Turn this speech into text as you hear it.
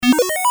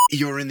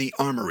You're in the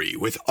Armory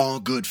with All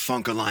Good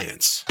Funk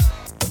Alliance.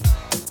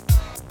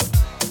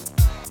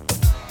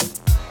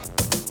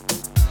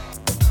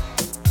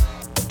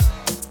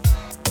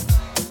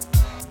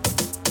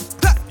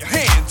 Clap your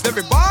hands,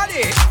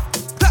 everybody.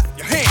 Clap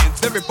your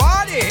hands,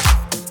 everybody.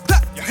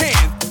 Clap your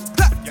hands.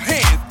 Clap your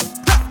hands.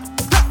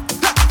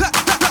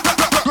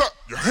 Clap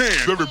your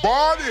hands,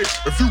 everybody.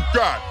 If you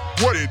got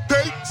what it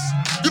takes,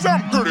 'cause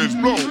I'm Curtis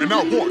Blow, and I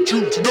want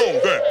you to know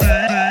that these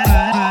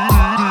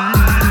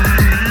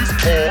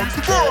are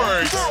the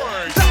boys.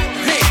 Clap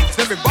your hands,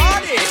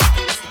 everybody.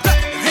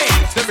 Clap your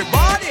hands,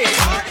 everybody.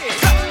 Clap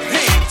your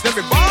hands,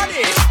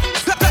 everybody.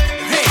 Clap your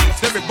hands,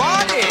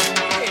 everybody.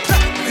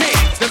 Clap your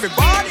hands,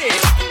 everybody.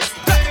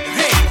 Clap your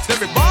hands,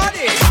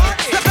 everybody. Clap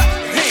your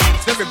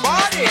hands,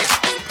 everybody.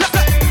 Clap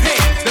your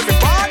hands,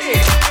 everybody.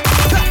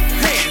 Clap your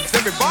hands,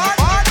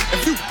 everybody.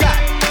 If you got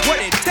what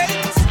it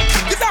takes,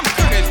 'cause I'm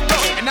Curtis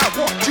Blow, and I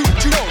want you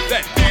to know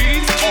that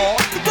these are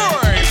the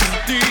boys.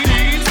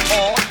 These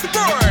are the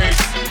boys.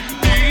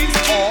 These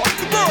are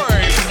the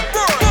boys.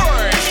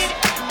 Boys.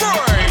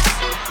 Boys.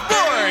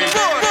 Boys.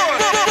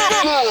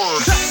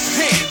 Boys. Clap your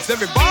hands,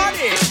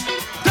 everybody.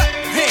 Clap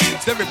your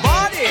hands,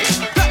 everybody.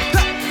 Clap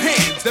your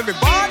hands,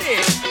 everybody.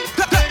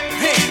 Clap your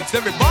hands,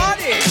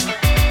 everybody.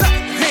 Clap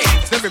your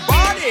hands,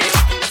 everybody.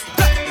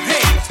 Clap your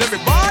hands,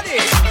 everybody.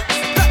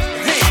 Clap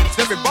your hands,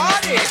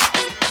 everybody.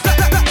 Clap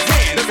your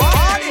hands,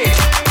 everybody.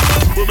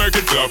 We'll make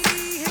it tough.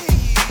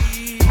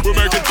 We'll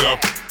make it tough.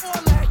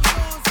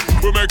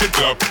 We'll make it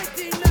tough.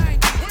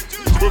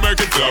 We'll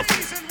make it tough.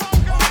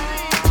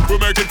 We'll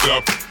make it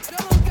tough.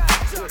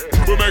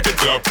 We'll make it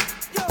tough.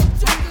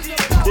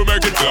 We'll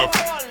make it tough.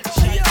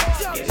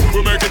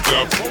 We'll make it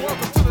tough.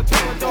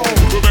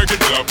 We'll make it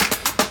tough.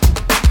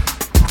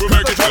 We'll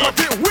make it tough.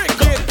 Get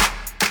wicked.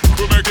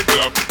 We'll make it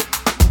tough.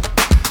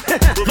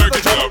 We'll make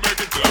it tough.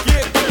 Make it tough.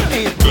 Get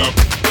Tough.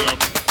 Tough.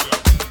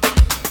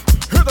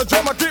 Hear the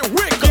drummer get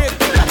wicked.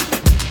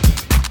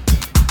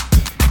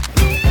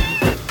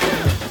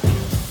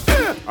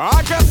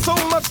 I got so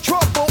much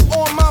trouble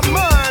on my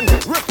mind.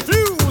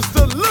 Refuse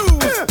to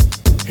lose.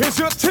 Here's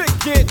your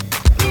ticket.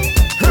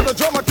 Hear the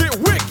drummer get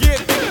wicked.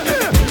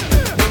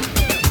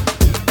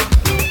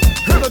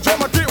 Hear the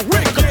drummer get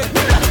wicked.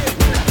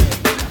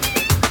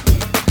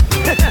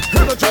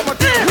 Hear the drummer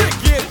get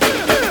wicked.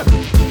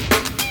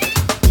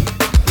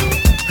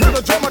 Hear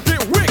the drummer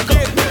get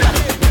wicked.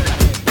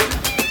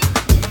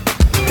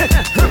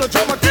 Hear the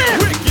drummer get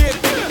wicked.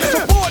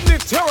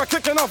 Subordinate terror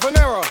kicking off an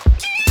era.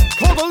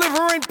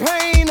 Co-delivering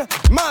pain.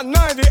 My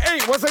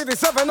 98 was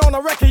 87 on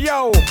the record,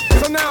 yo.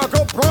 So now I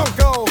go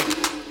Bronco.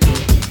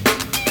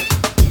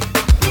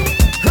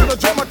 Hear the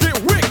drummer get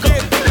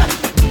wicked.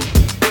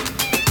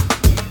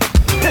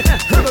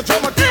 Hear the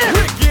drummer get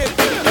wicked.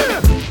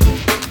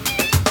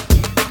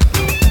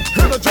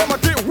 Hear the drummer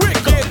get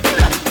wicked.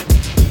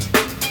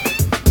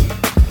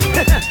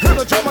 Hear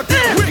the drummer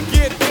get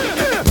wicked.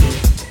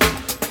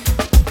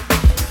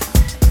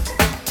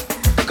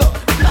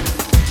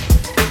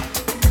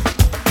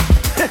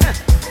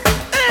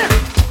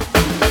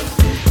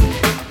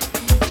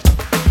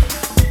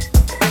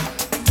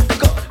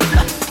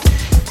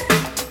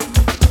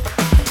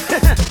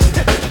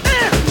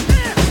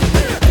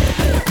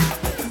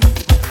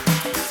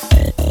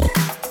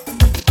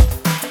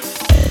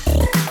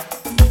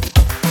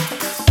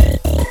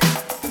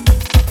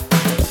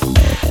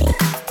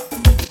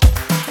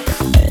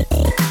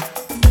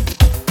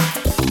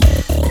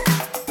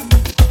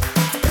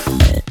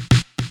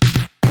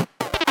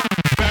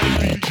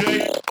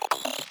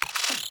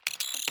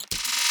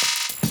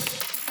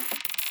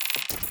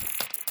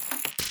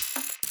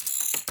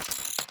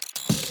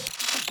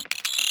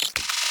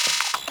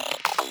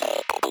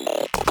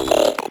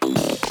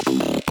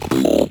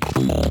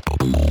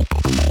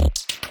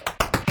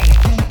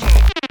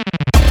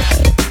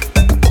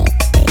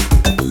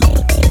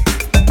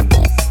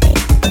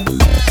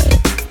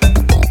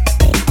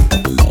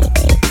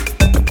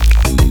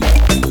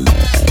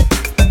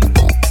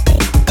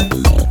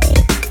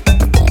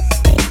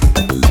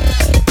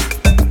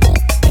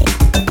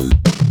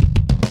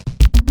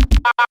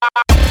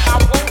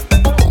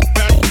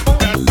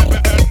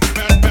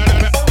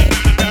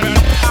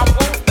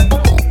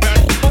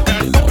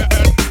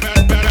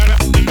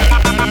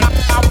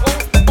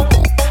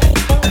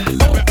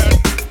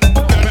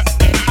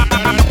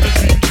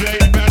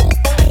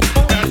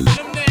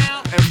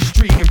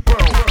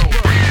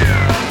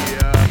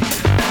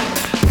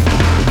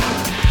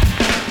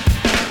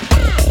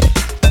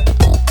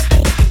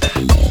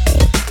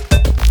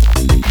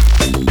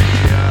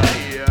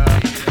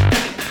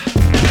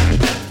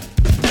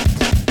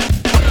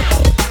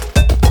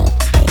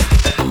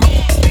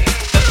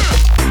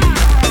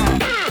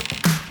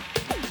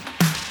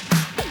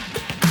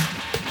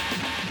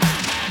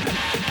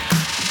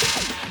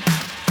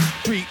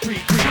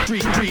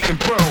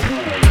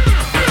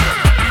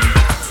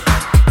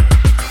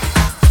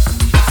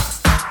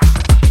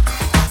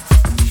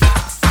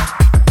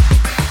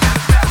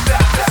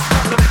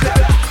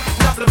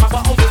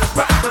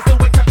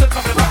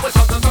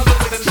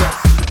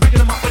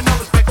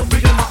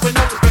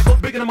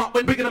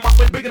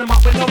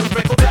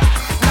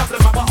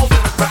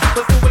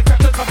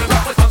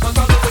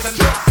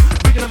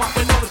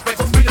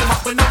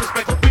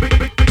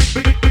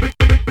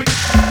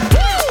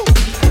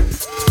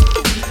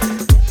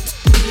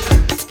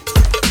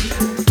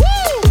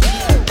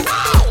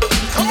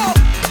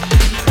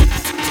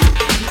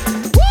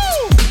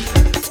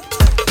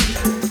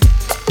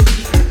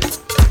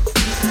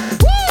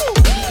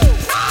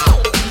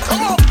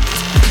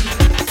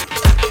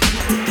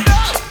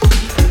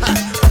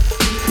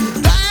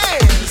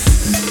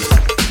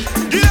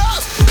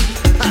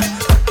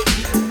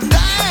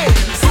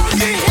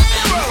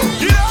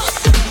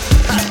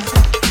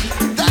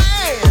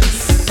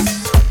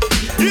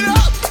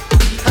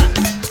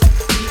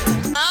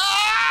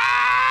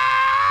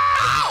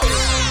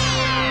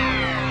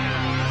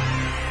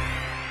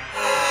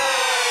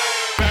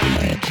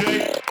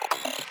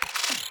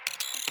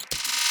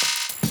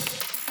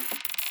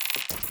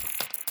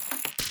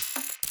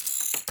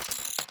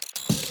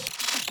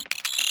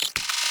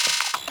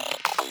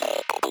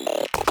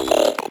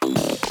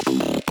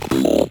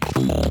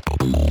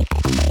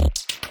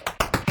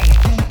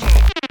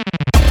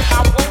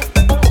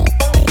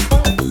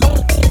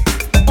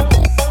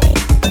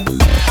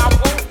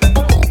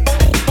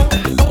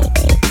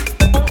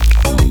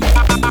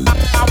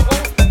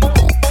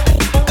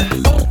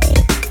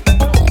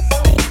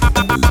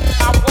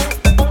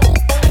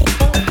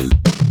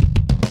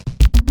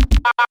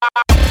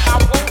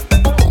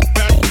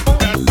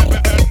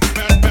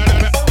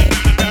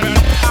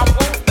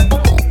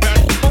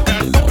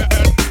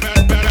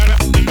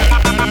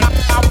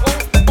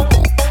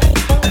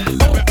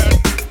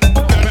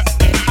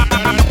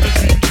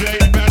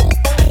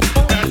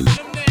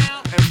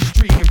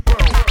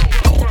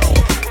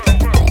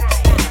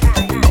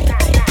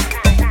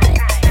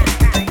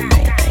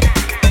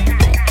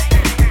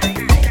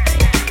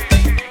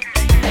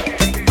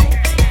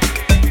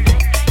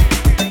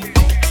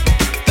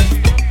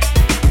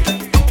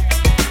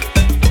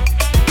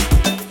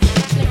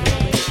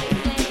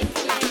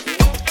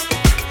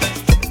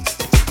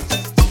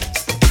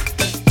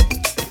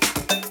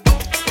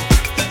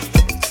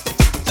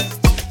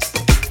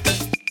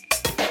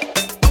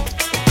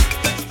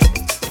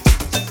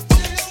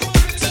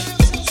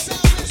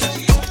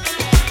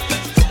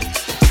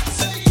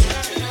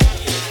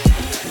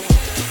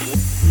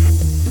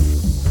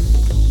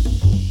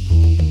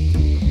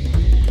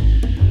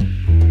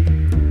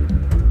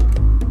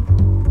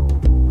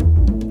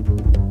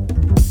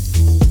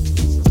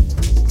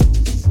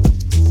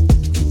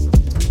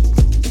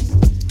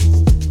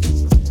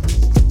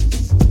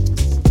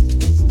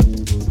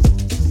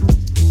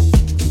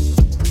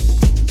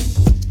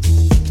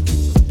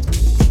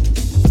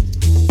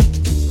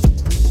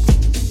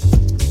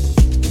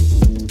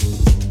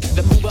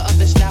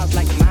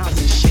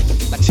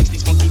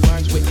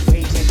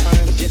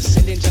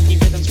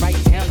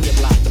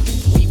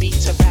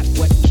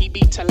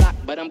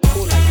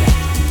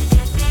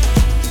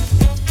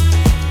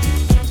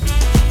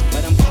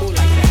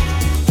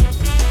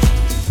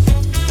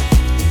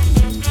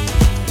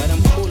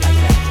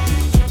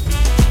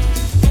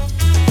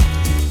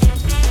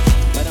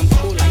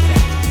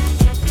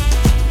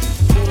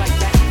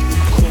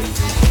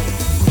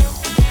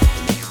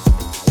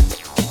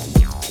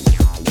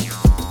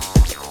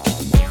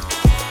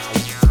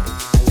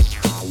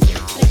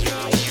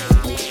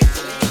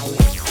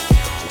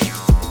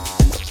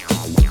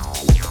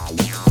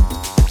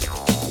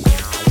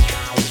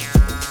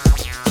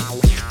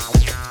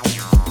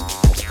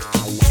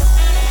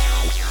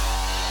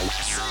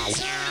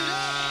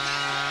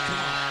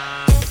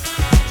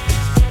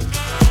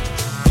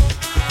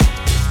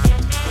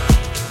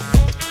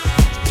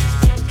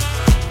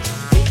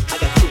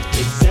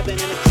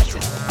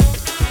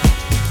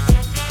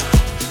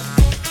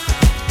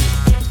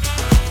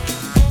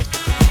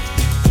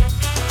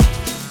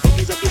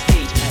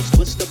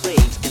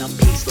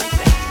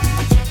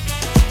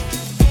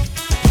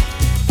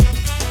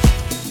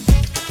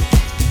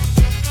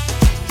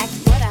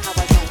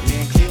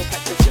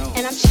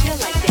 I'm chill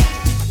like that.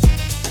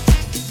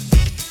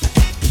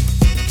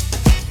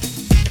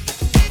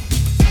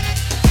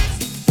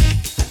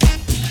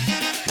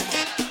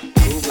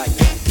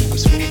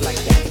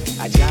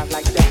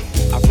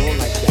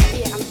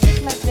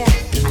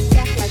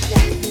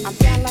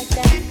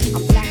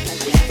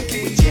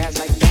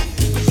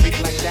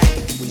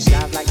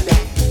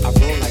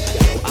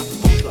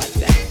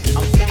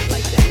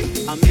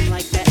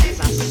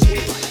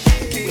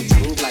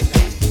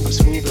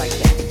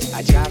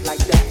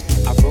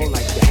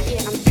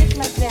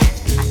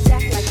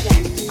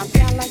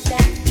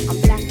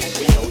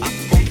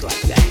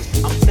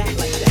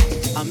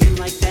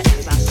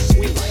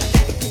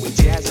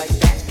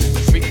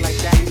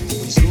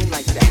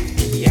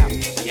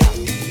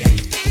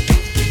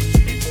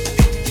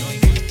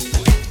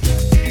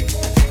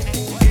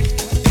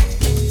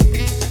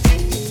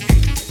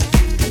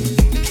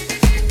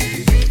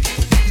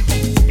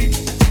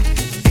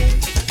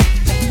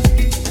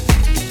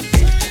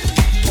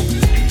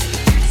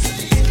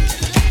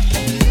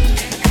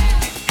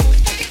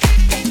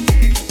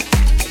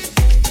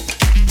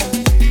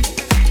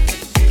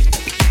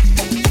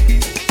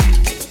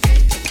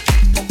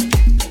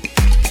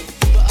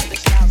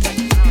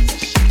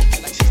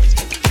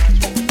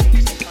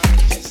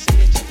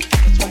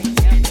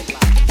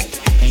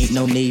 Ain't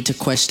no need to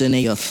question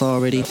their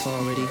authority.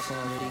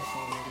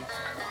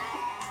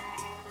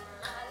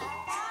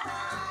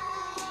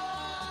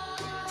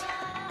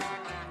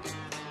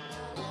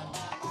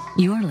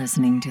 You're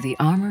listening to the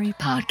Armory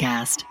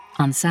Podcast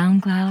on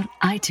SoundCloud,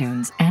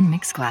 iTunes, and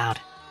Mixcloud.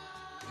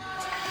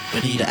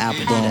 Benita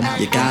Applebaum,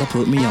 you gotta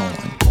put me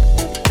on.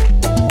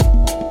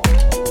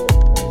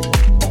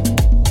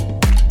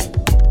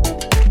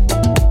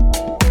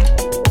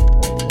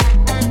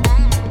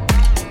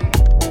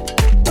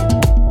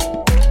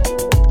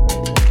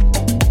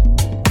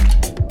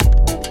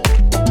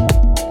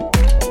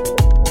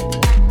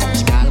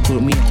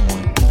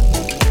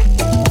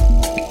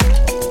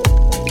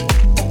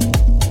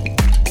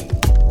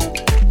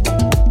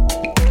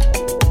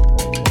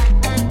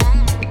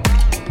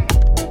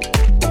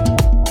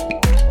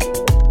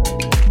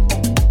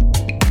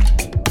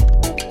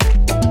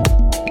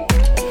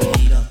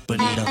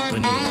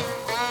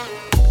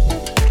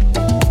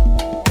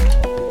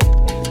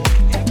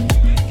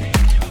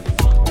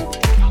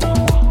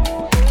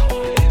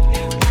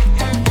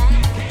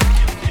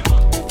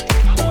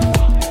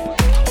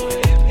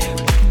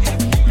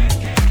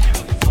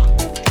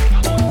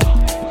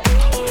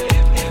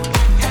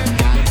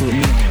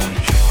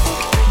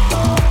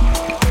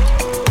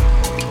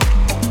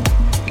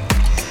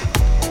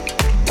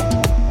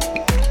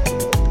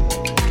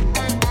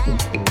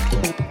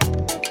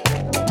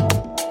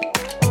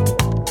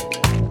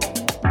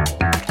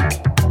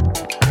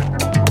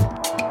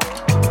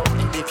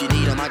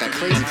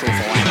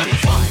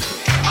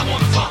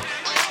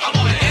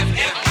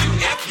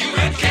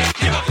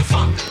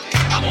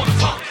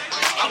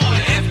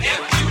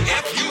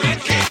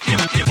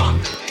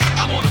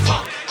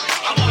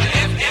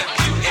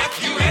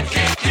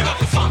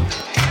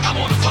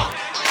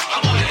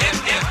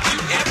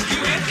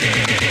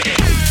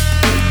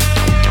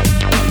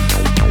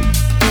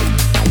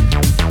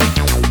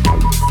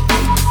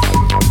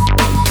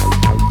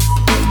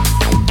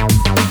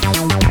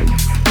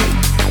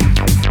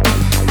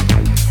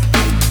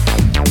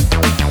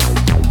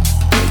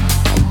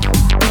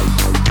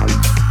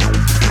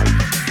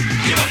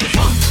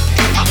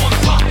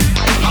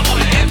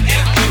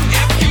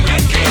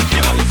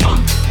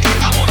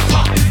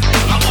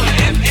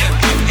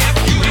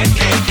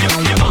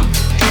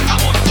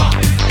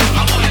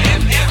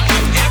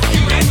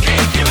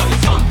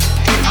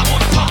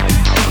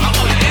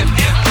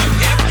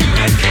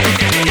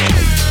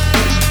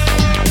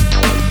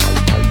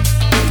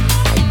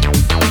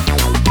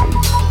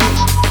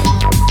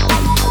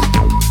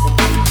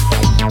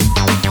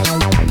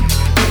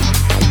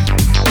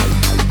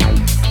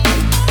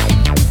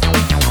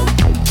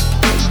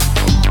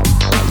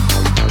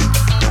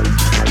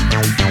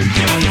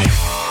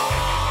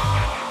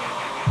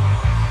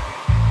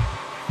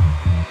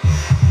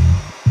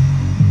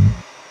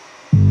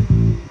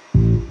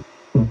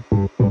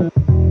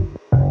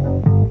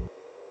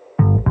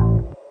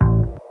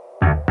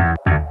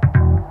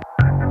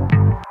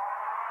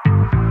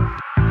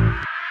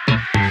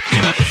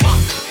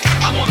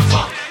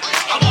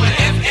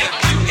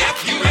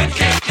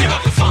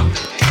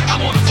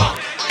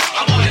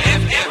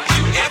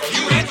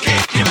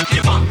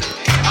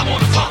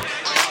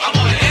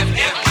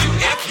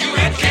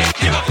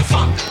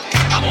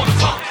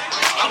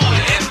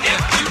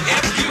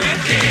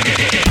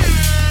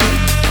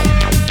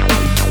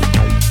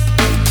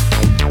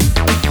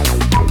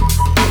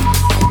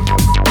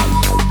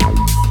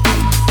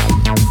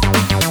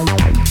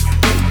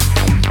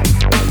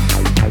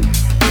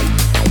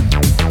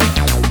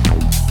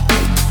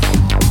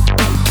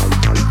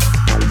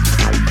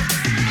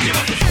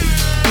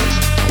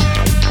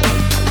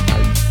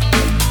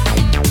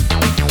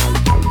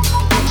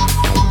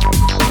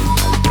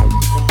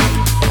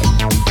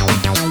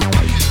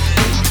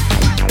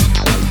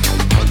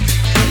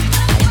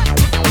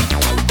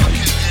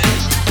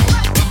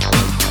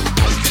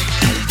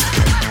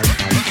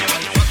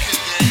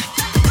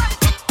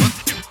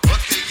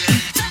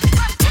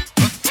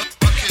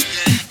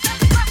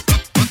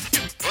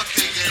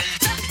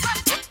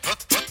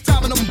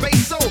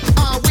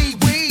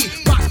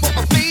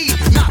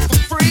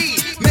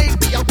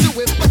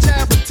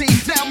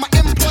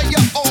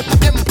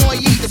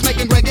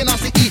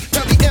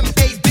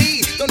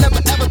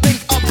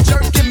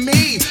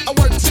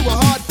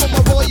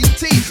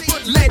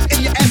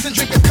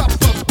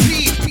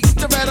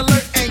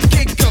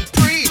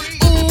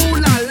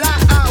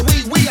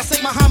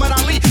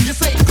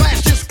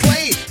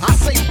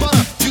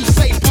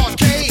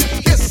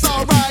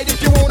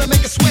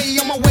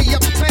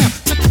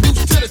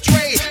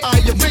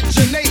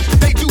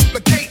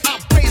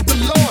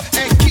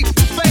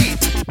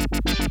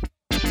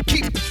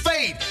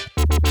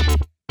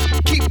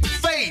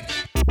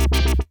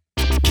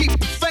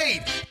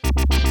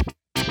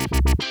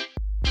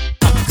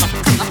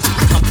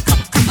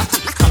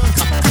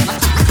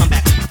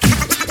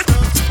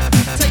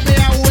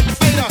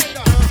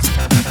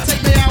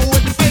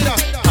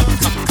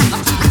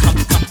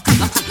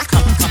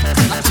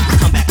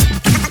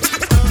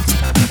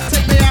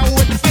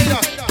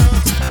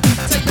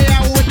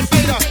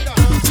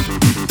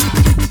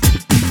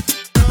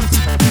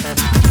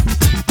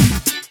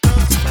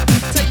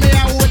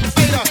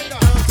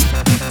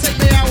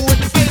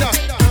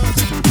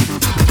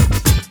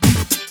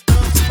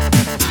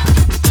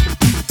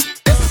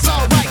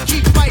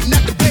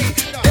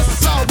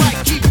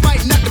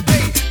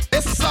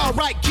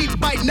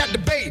 fight, not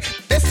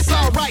debate. It's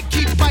alright,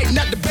 keep fighting,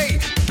 not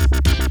debate.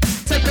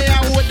 Take me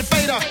out with the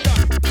fader.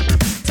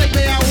 Take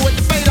me out with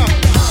the fader.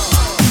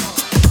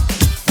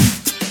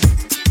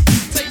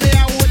 Take me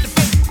out with the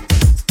fader.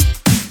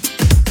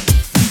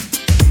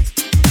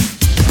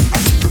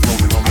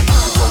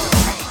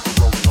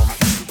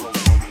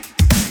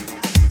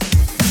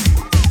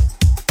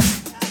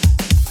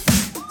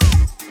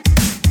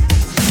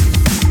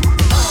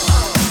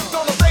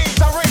 On the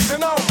stage I'm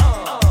racing on.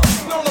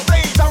 On the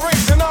stage I'm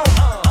racing on.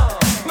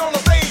 On the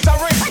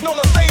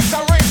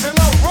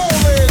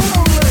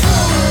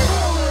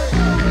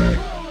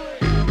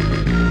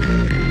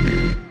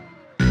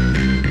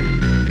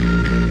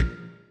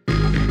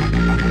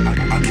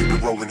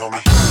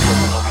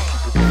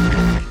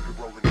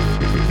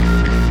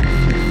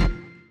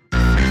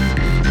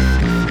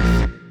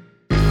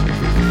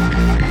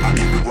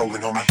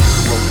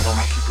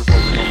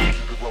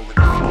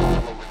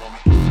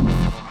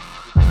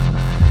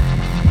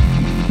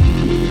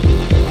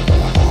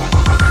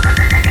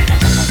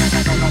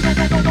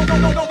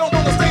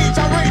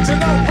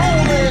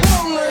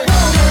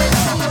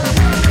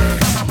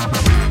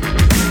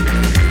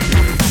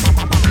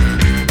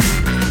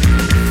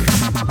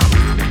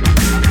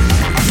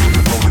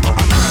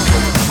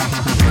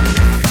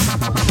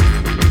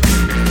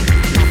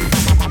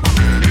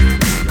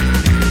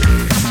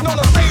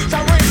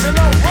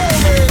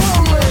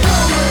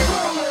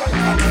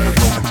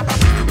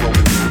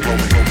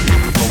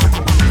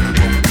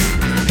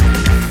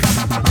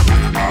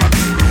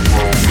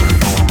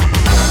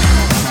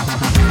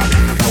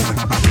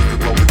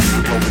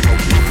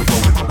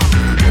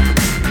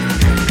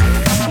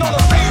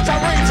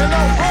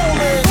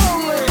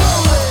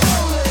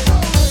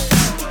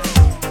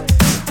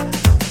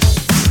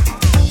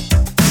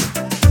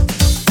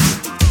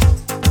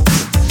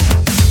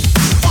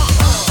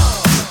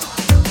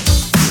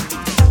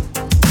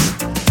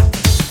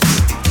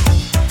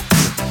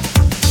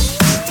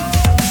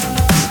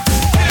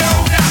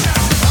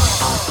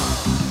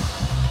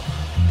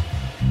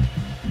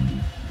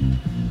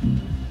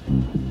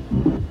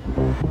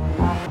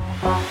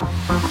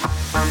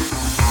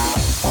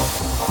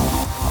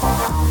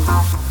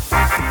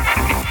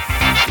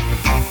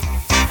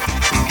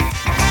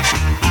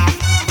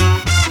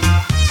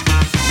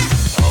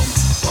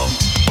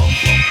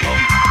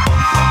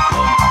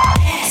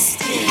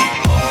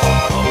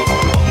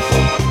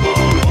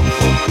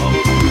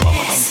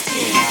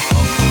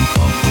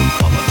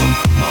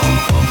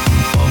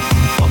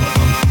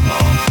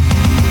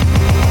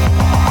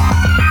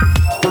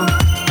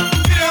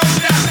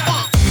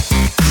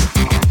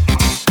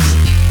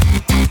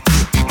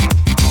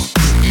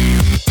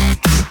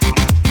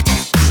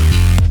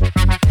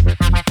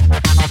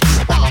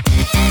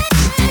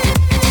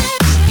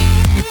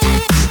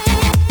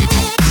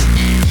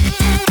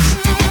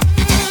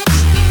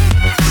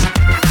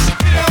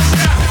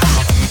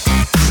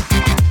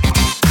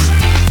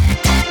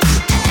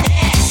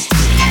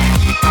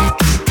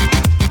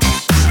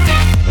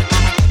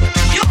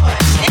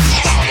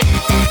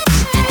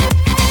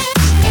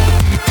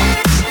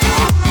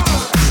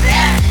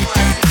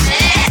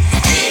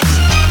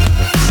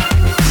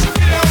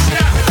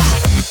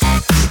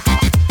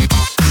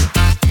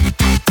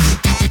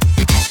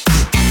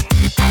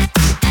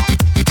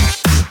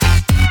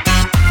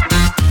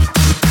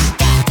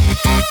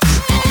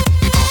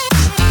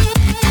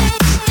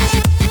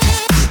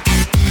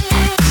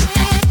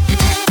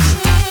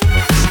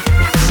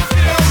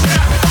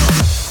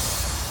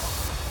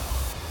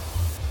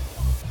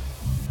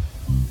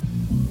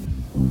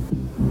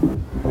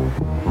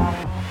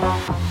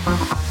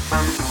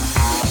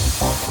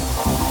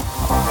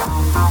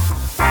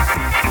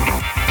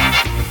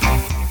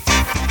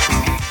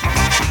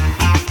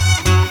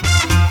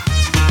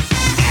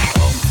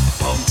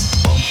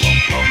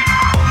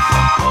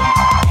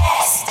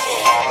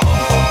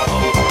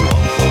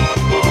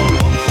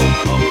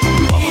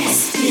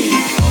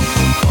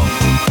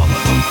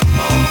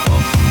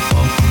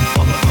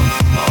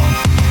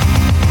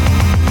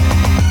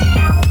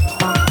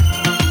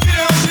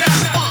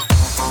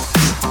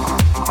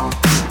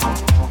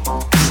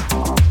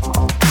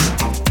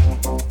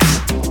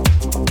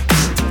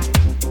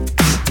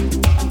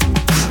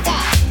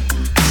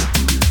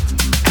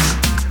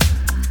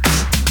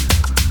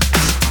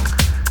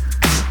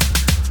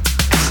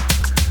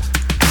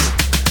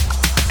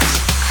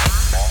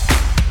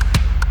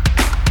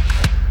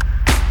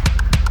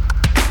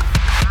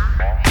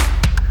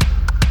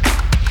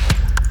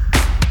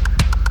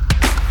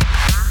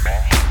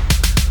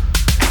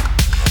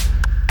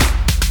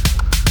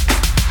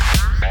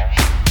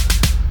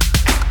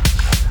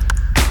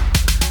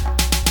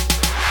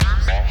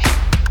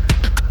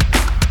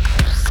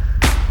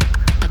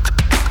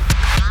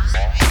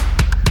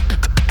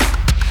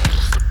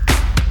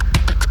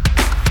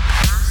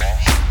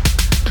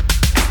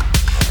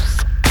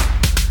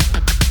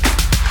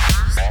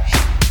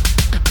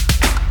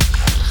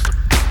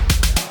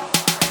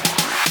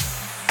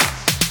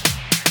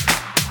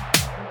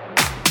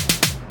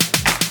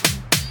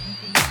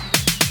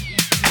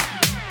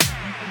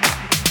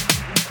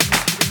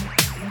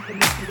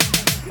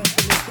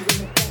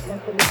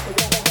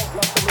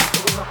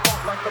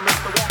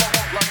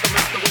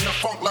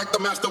Like the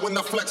master when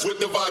I flex with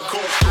the vibe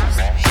called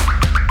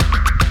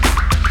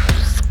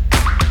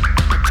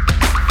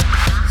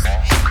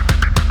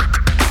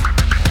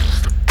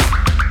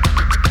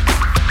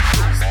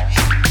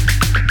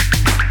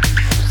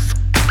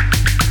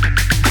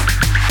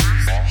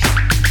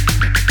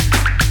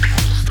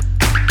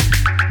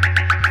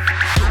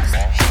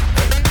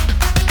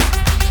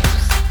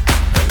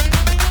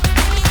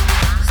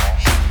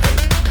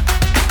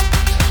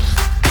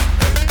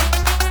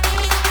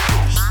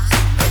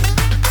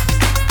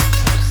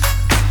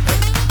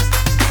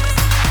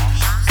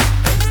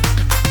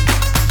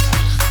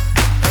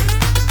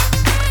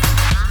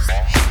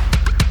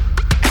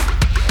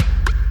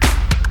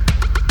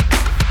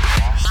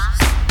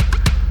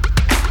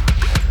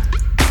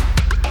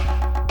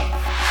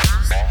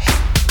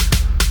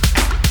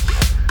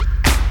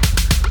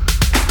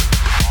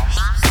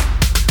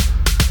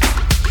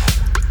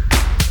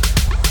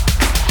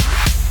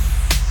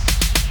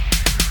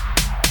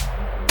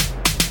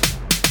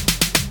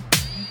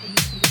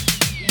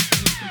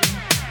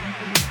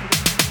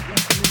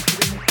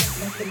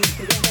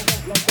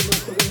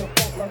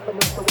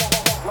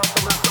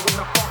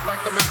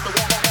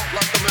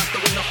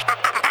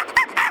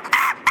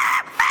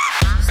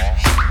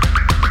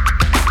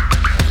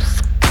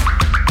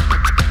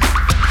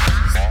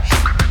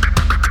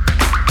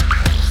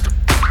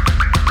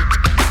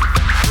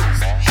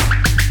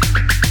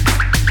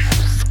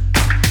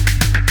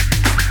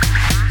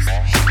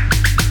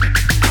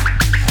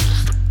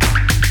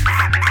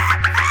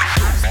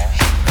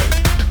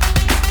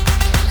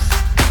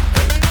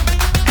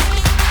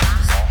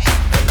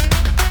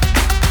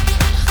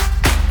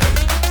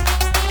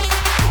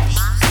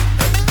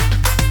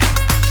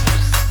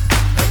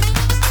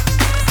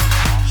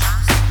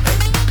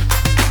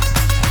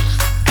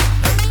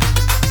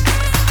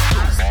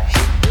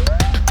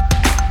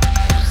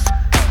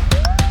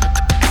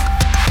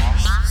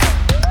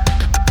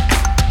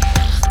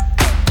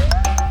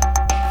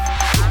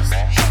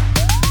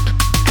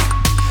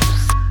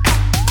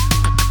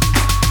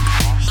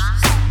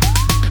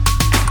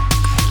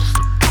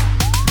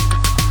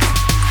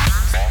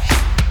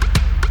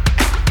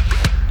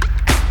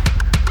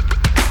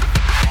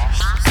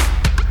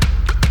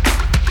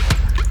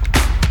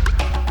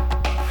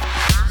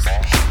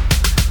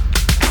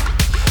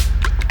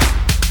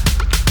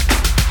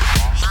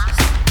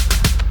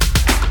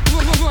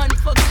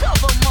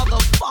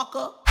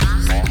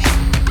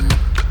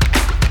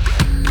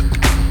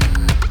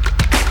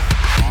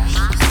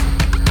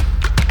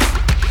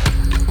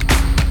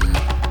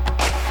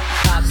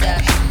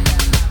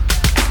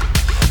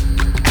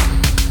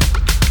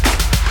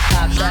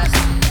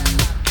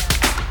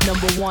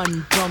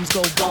one, drums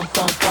go bum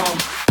bum bum.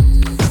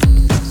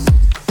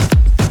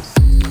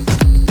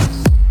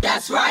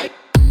 That's right.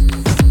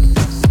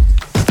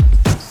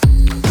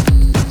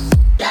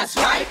 That's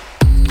right.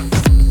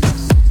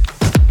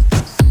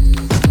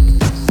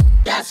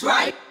 That's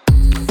right.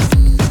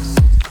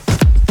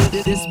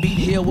 This beat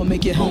here will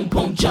make it home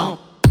boom jump.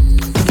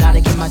 Now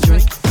to get my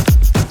drink.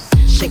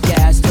 Shake your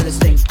ass till it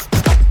stink.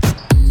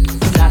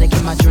 Now to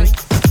get my drink.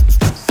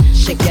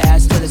 Shake your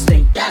ass till it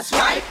stink. That's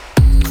right.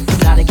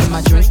 Now to get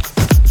my drink.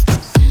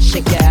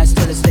 Shake your ass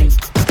till it stink.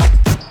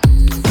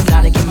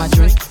 Now to get my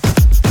drink.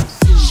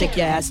 Shake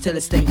your ass till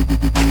it stink.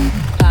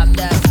 Pop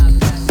that.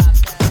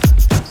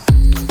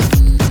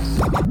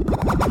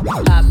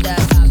 Pop that.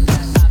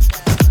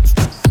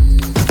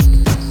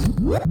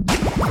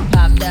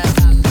 Pop that.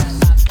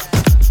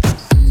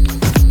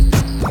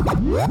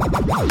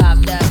 Pop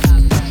that.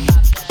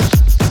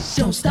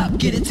 Don't stop,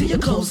 get it till your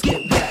clothes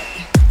get wet.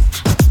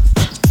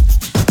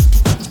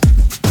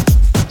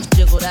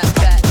 Jiggle that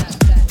fat.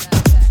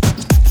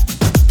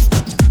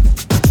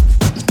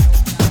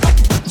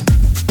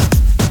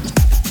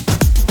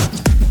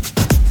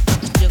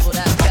 Jiggle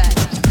that fat.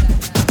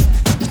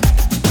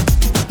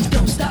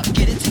 Don't stop,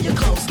 get it till your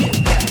clothes get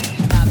wet.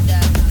 Pop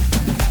that.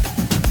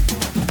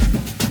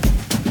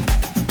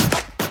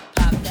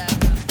 Pop that.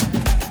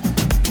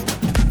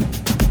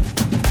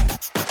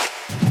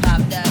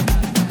 Pop that.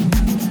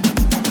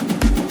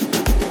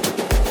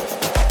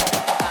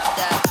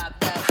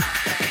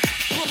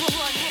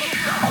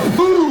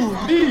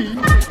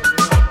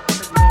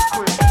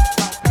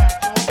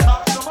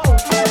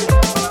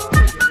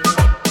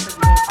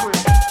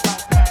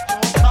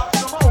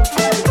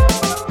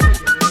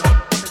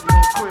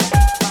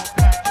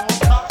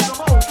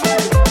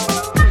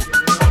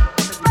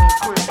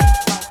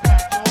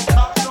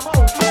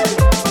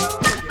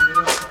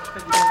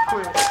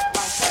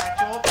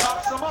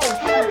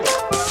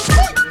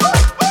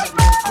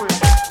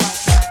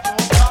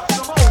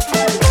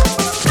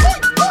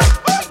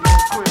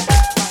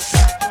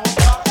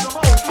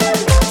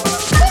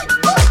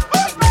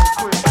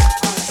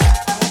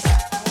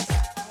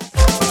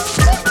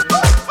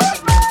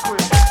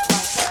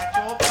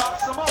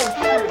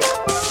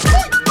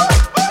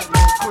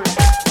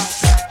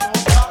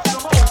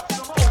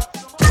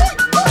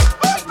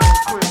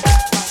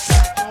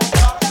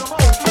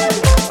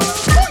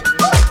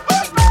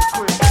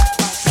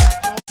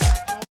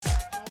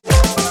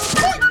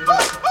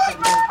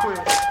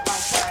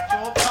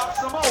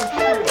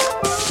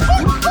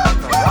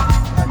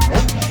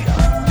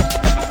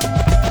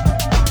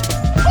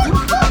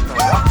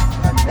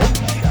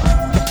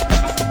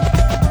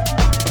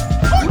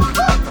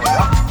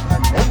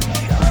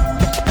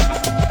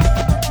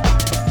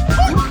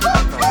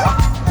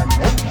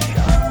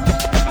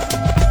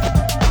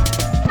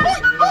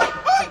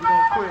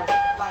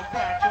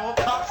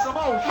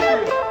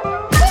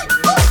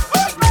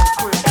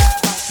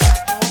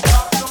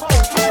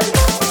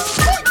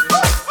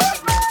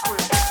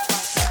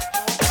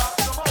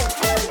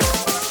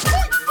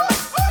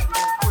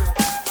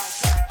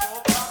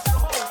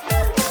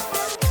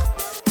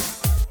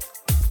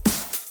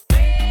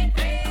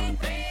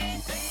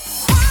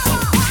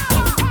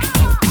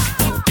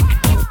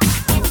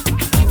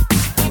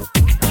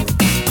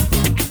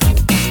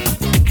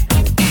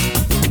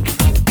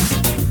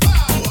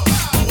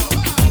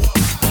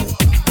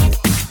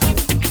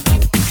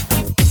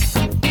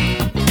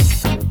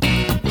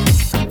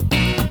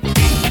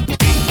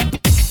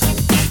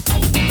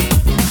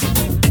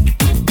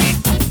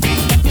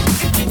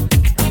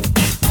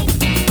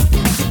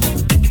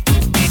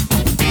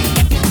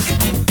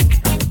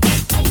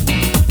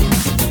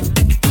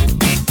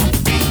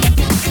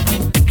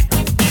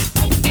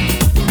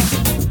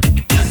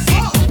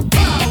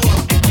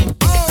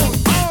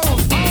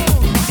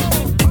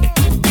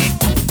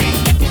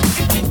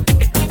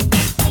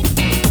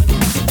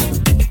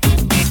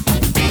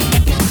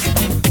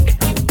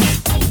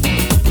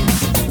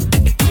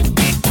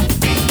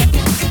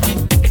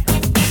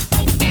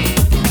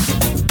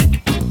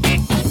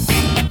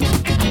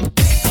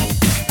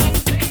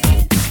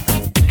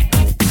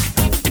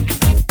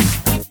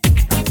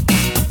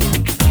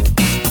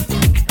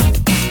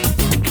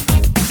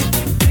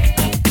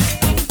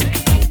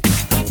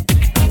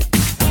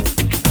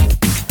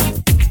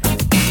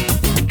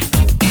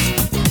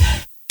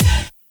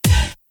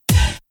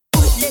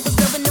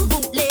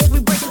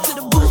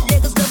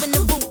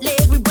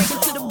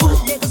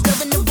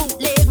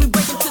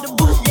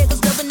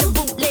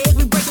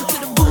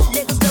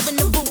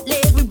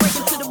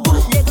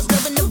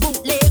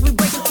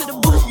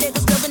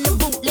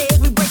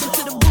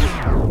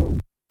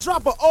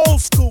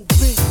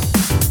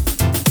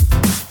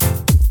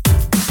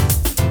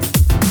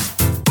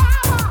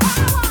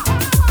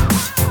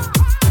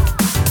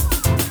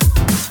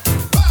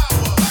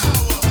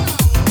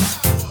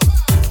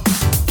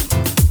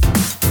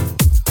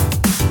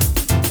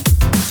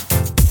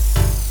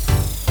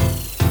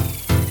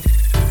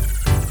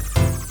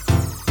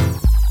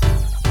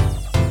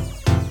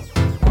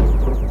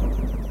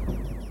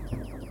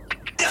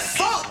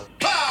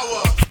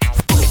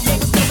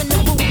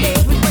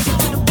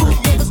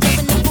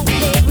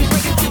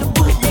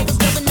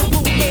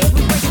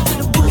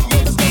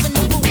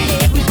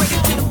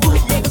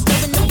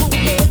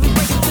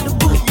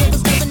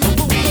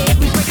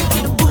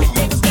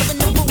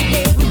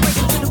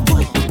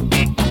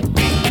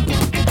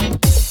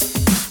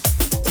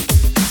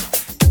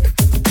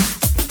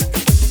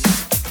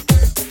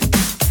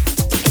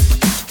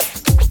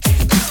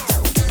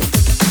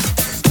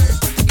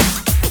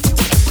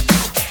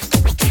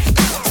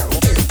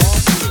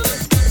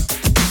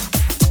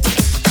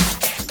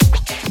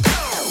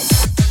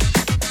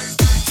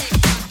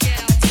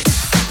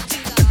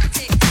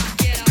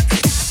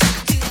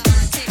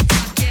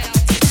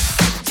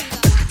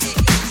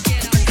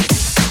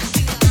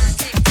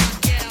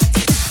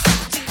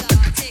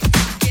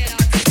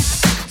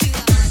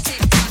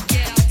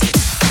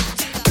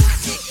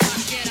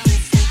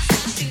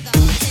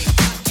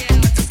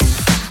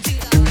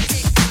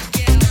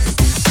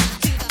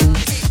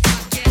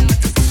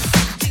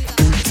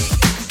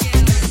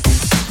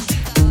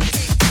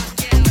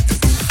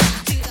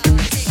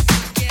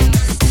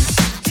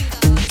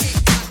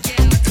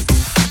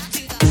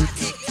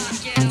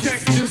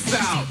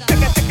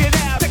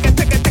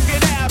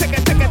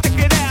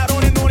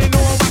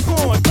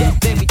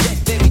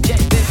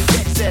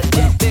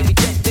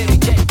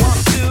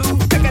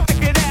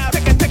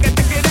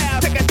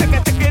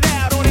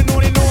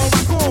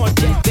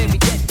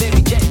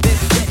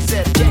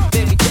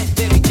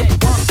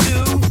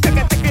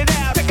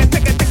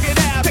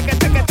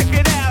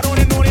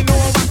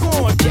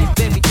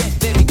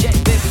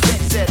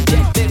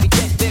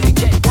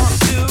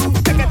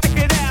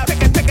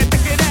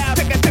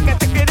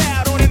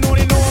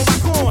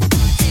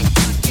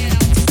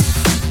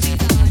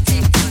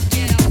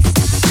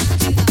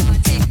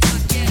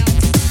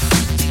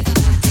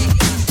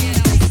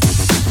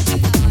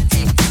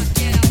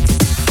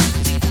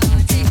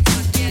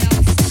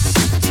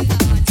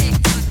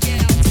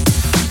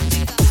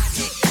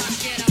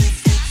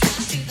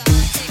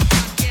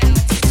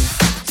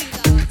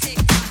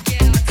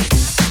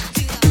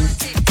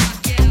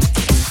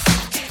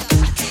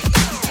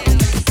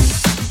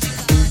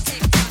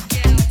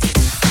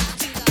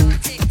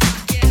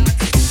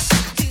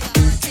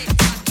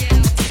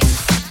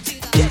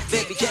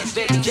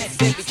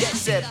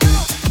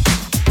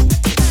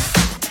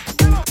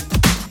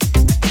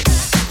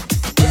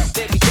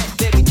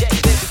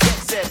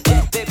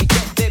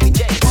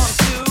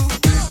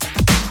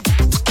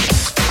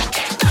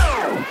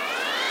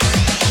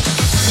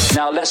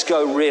 let's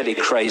go really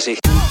crazy.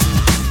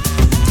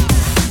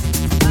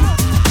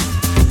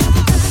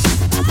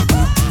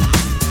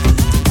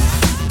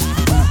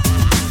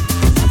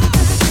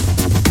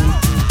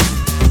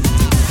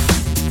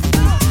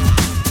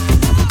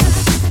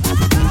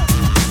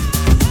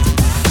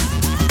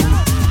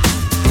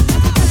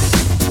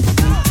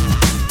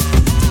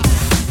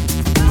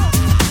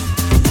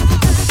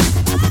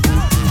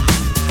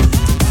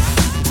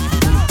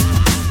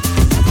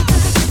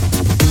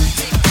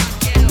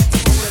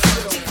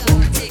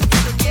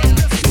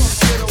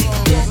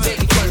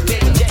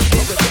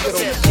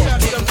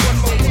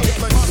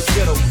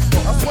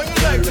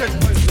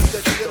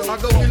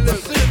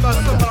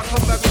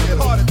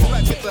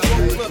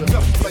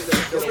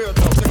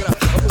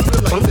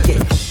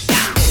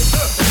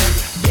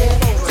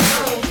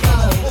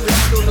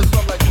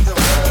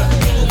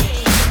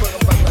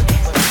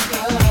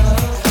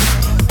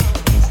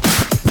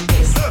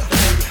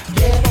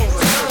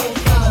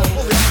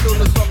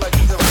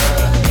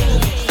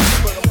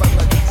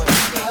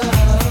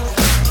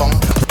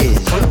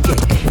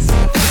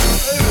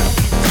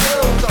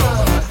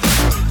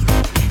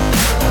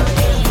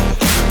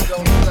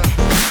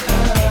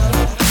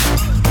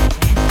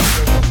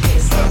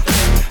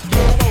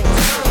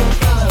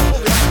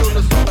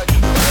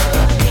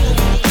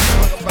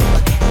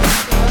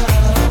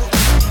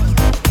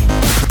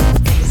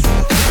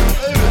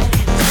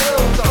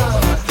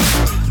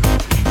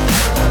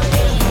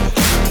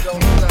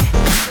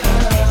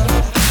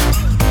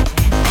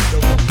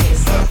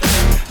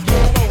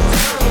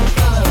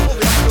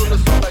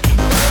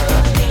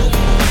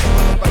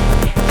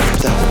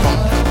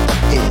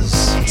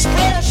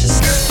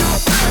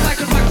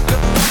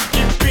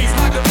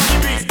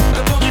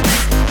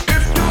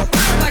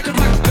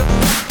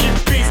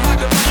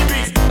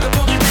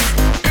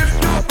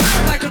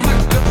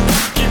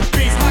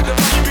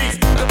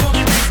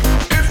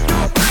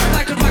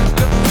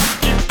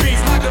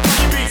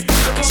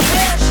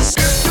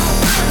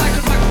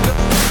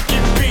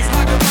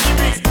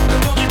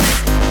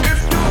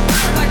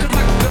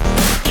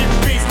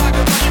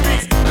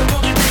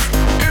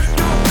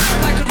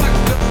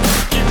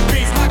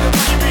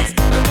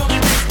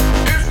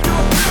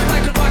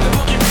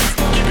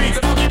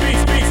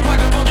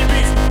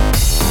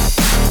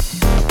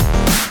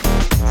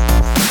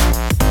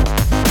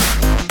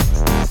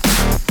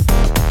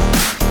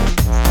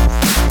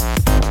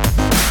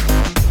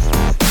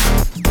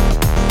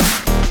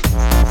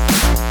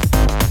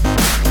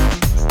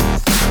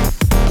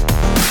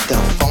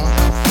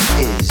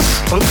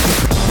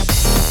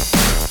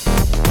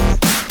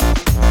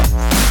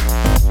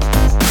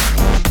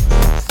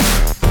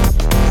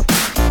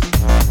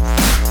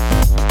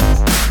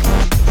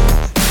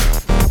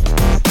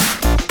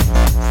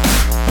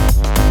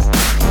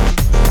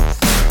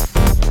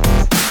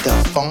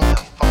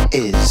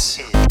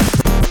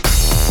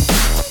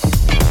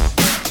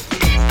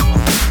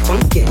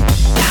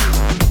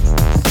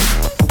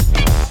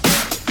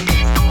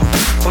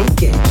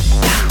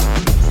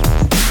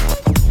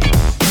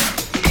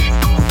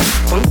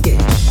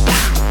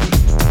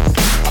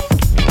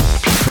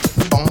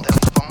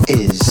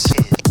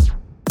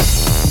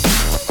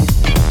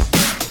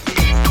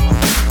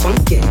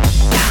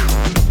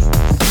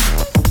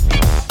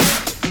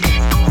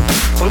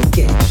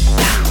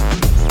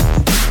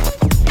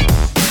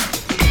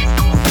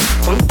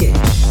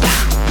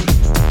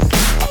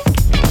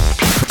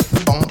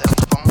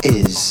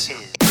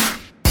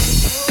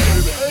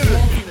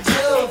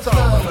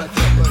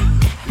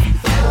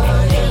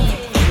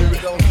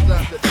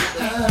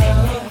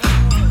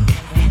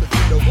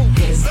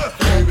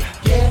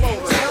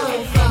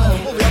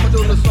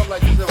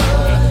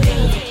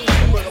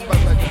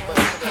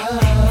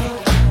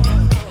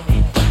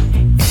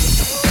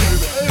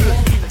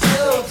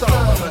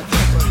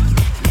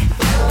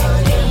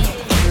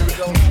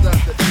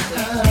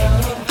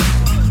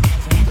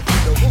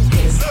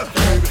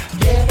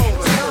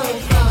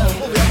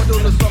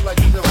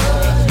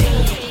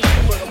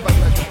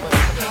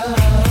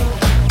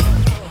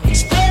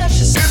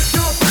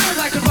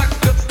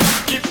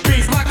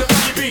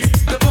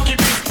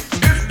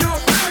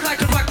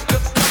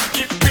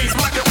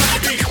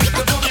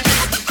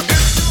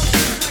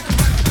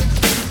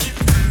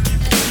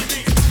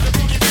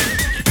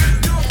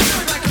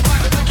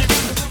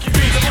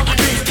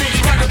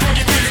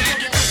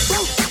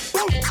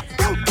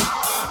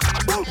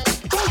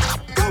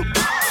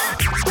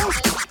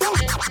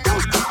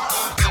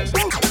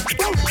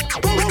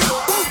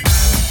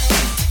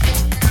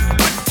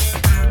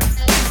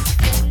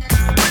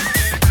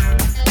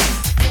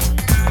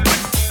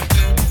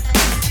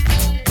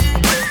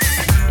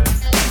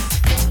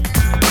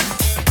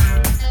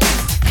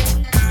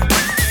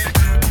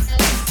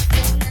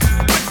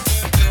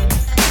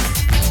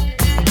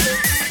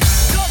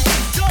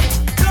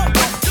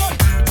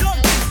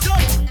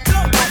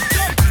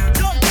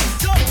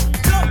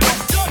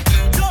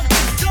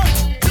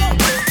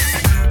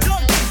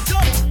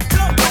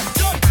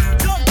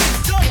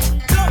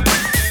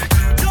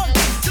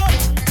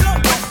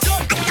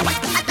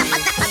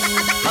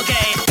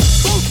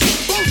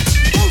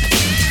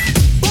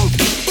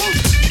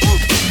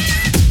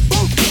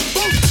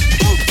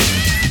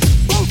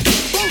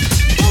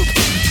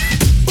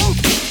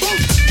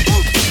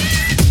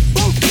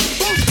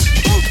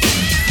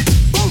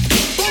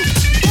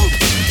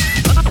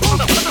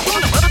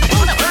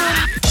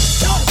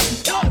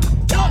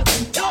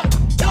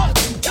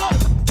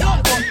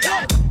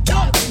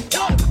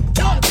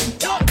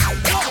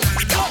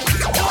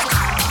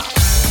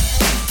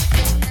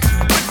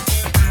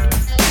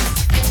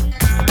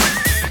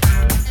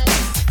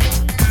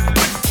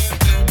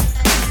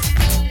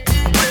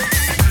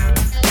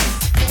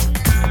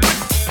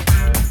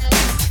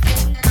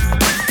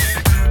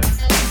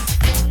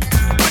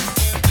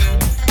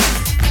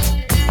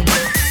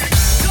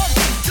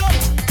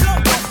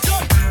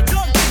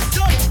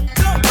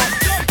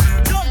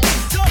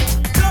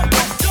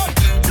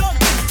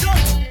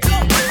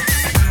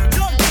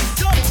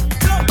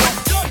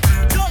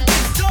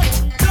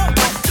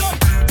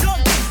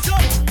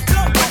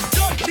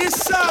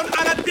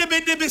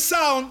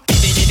 sound.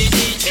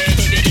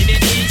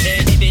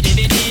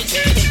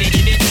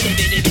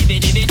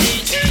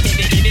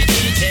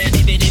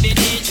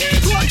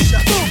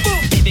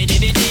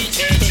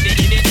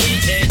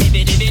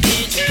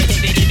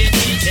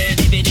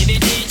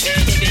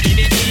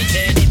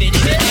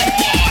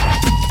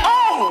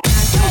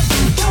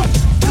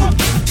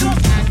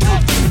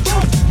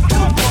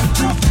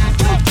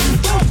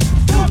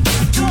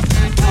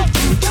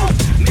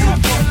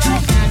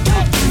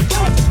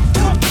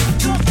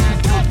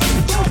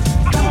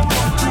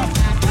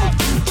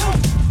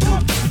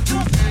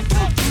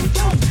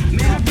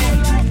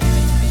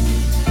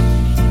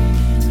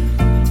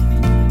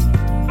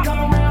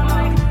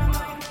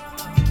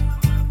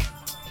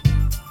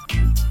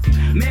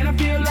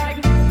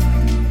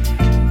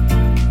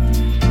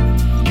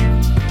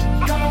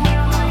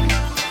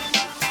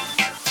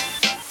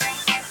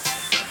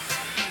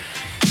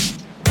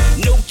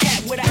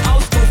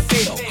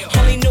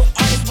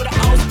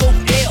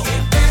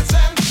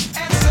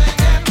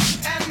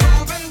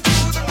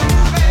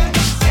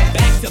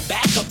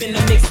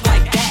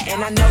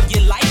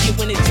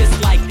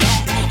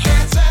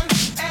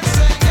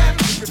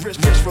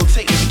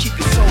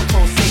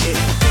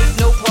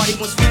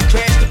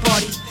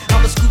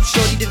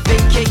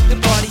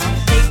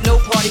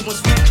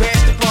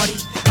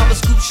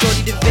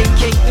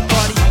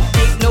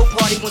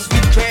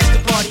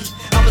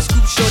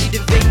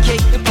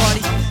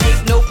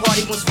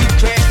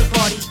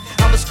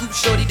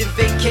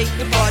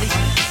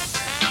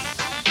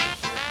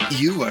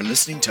 You are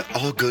listening to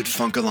All Good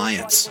Funk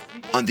Alliance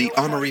on the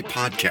Armory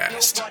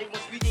Podcast.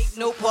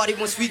 No party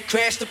once we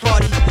crash the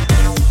party.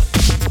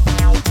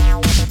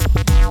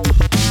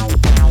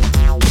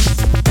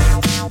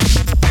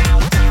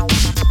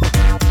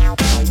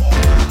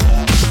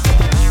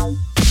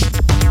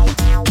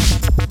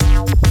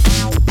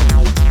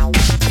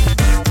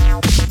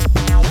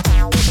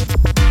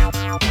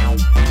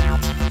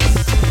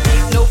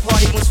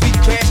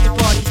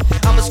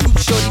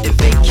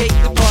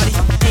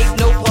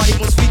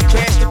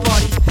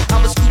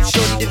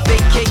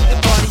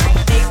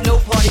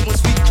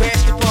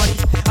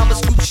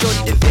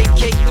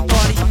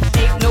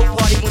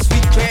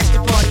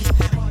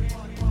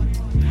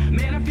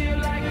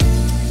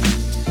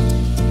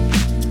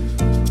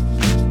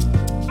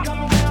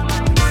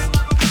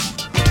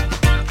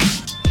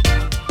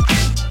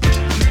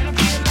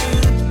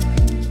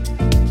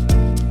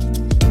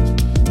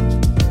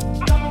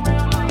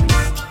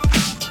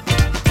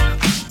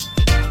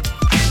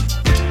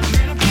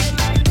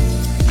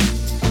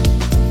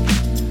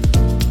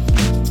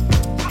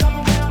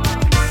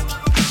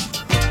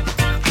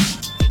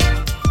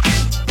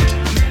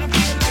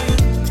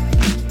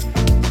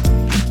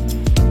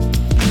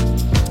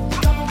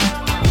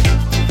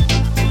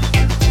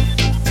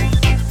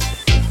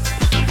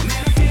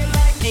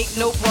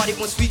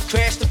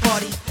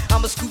 party.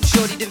 I'ma scoop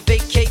shorty, then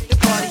vacate the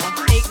party.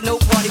 Ain't no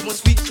party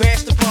once we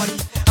crash the party.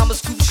 I'ma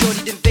scoop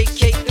shorty, then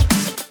vacate the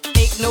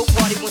Ain't no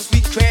party once we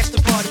crash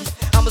the party.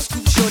 I'ma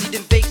scoop shorty,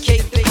 then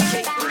vacate.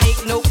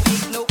 Ain't no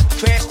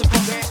crash the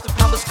party.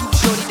 I'ma scoop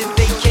shorty, then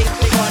vacate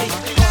the party.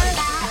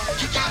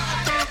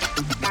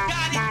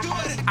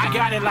 I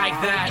got it like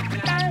that.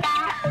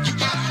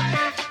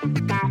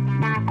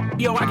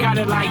 Yo, I got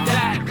it like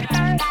that.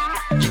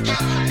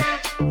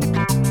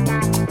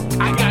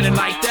 I got it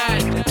like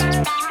that.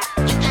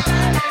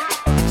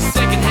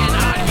 Secondhand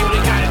audio,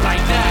 they got it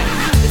like that.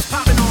 It's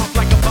popping off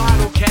like a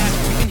bottle cap.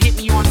 You can hit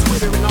me on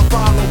Twitter and I'll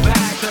follow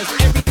back. Cause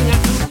everything I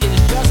do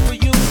is just for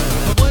you.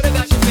 But what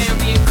about your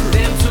family and crew?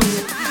 Them too.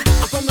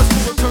 I'm from the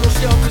school of Turtle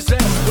Shell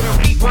Gazelle, where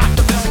we rock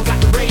the bell, got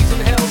the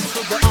raising hell.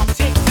 So the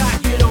TikTok,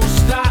 you don't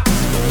stop.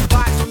 Boom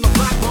vibes on the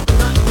block, bumping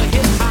nothing but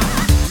hip hop.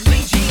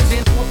 Lee jeans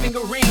and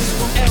 4-finger rings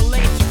from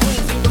LA to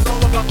Queens. It was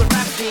all about the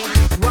rap scene.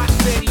 Rock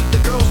steady, the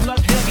girls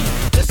love heavy.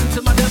 Listen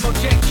to my demo,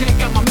 check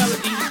out my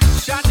melody.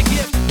 Shot the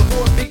gift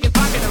before a big and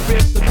pocket a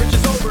rip. The bridge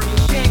is over and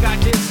Shan got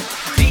this.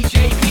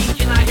 DJ P,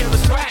 can I hear the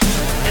scratch?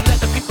 And let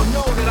the people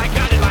know that I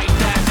got it like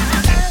that.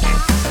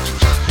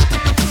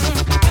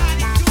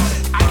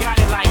 I got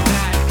it like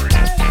that.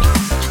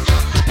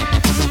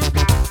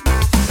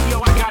 Yo,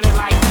 I got it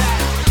like that.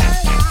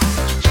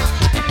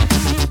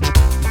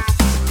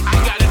 I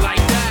got it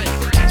like that.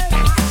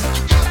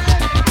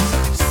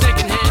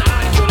 Secondhand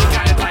audio, they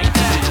got it like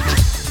that.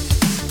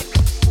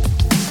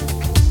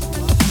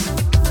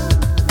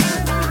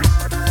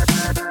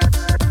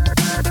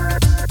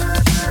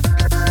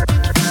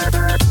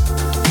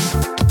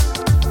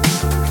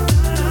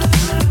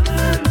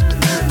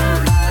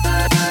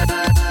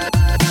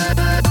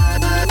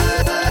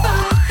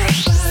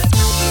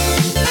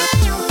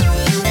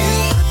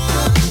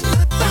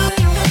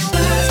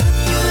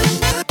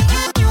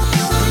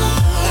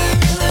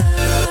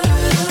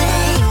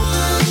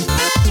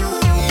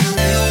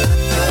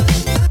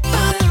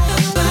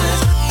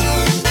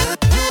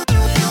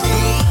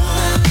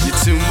 You're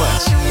too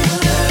much.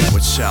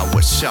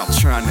 What y'all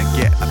trying to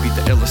get? I be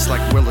the illest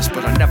like Willis,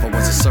 but I never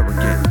was a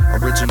surrogate.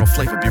 Original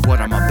flavor be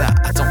what I'm about.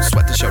 I don't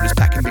sweat the shoulders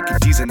back and Mickey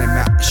D's in them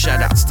out.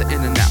 Shout outs to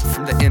In-N-Out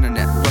from the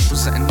internet,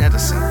 representing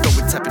Edison. Go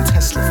with tapping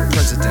Tesla for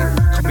president.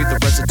 Call me the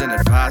resident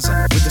advisor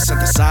with the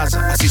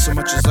synthesizer. I see so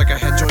much it's like I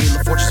had Johnny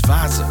LaForge's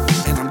visor.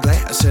 And I'm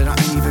glad I said I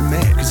ain't even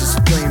mad, cause it's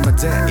playing my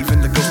dad.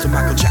 Even the ghost of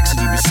Michael Jackson,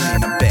 he be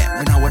saying I'm bad.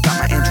 When I without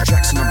my Andrew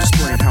Jackson, I'm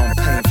displaying how I'm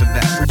paying for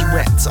that. Where you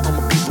at? To all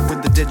my people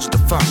with the digital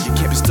funk. You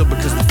can't be still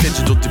because the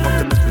digital debunk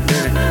the myth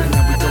within it. And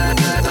now we going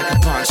in it like a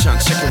pawn shot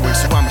chicken wing.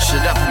 So I'ma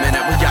shut up a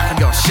minute when y'all can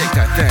go shake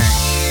that thing.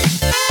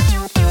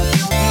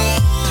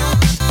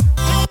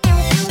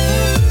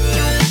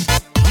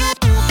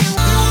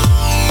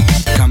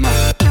 Come on.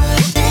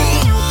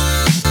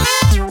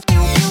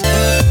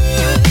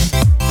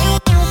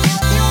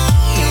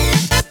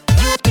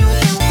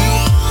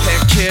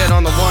 Head kid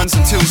on the ones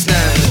and twos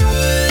now.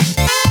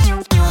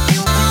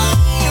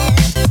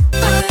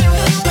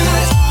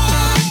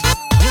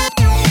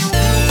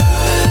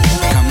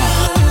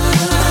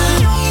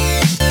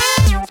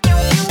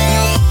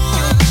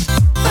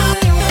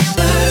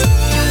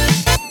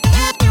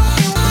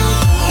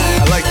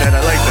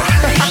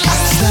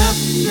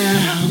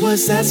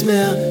 What's that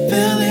smell?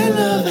 Fell in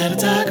love at a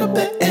Taco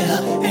Bell.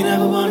 Ain't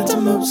never wanted to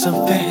move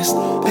so fast.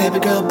 Baby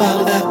girl,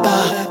 bottle that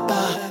bar.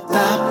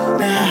 Stop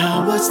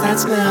now. What's that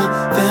smell?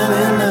 Fell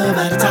in love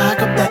at a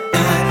Taco Bell.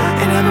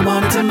 Ain't never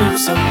wanted to move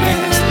so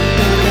fast.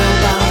 Baby girl,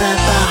 bottle that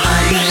bar.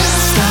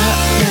 Stop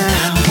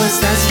now.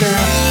 What's that smell?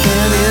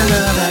 Fell in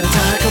love at a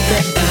Taco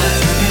Bell.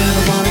 Ain't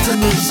never wanted to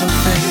move so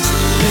fast.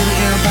 Baby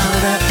girl,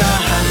 bottle that bar.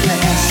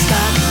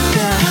 Stop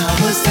now.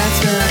 What's that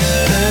smell?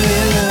 Fell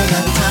in love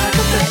at a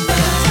Taco Bell.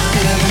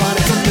 Never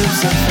wanted to move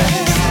so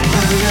fast.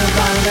 Baby girl,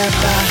 bottle that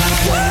bar.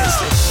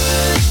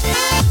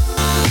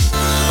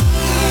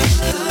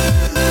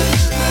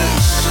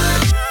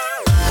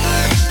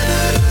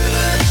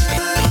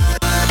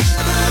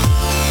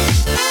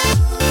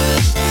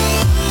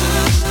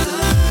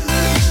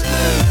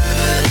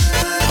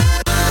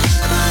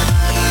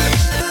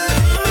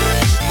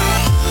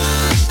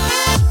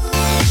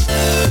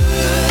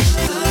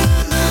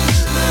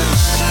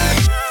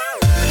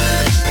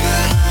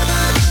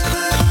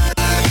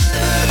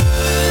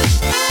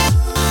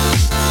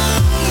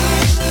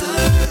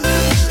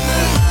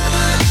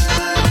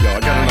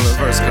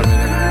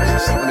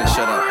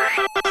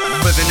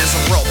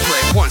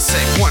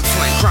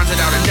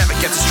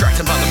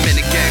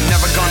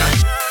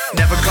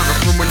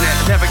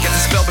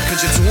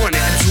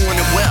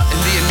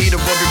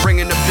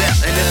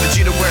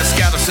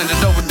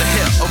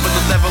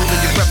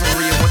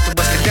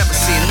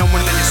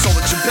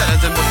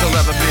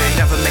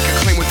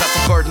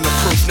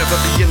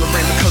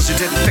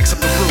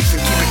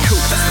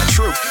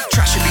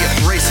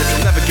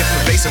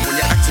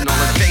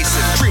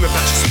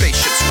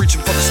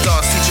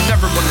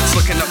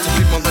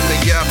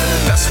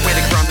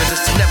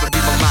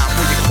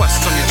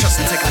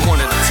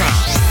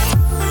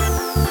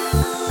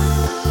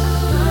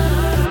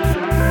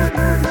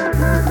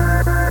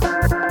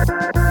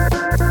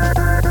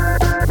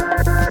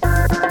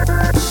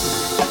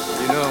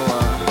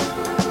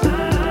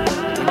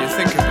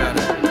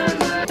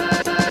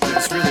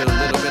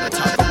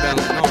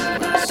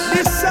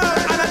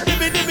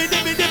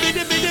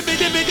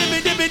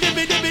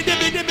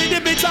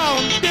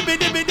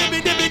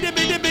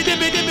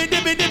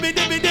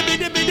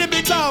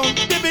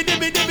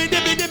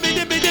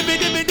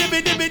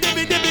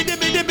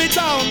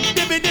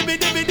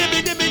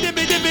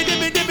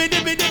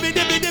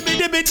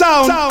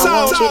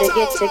 you to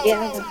get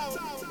together.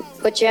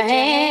 Put your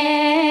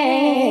hands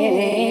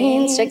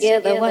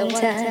together one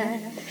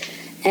time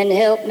and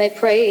help me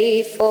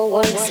pray for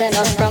one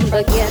sinner from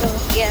the ghetto,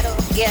 ghetto,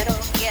 ghetto,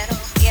 ghetto,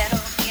 ghetto,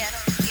 ghetto,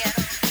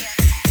 ghetto,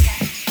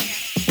 ghetto.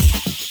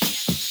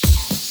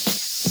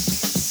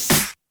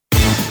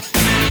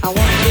 I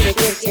want you to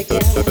get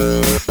together.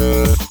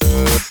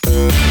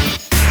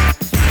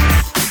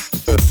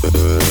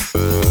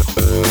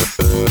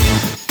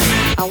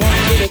 I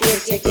want you to get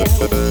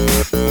together.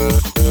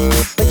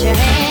 Put your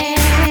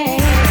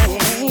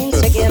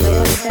hands together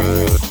one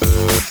time.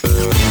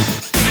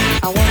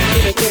 I want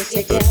you to get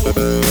together.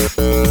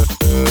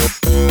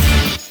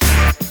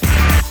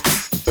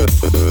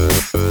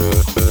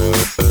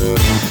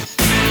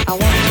 I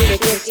want you to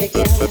get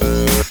together.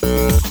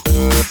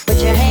 Put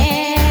your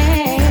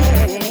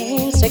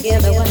hands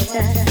together one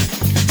time.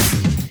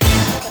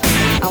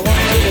 I want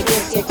you to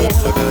get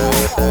together.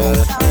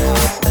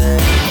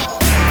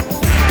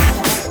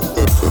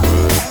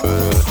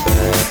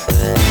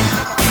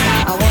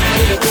 I want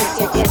you to get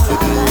together.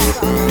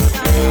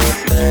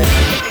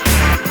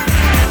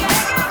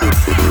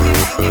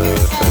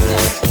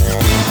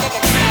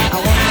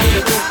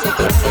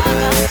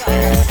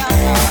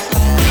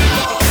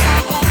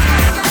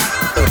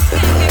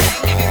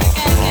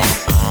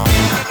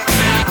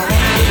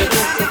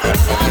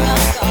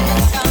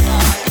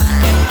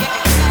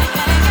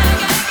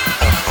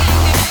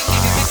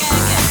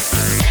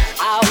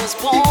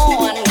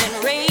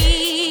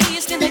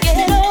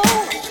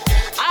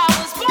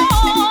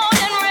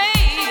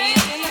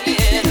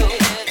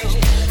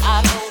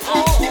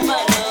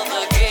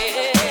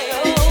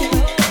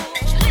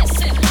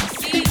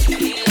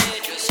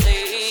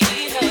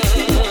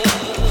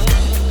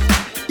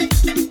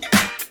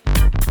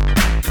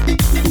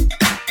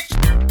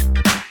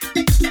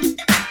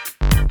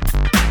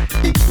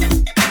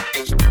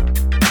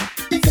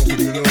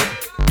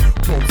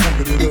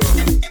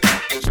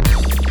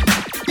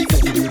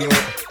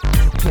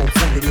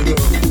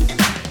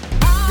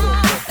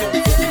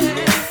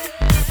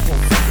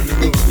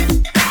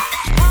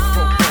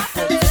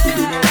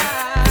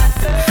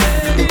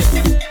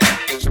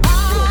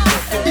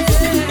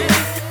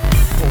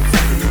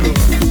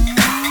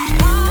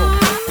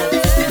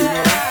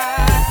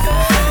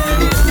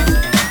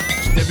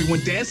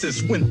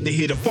 When they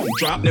hear the funk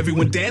drop,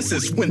 everyone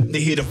dances when they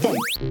hear the funk.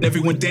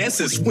 Everyone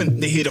dances when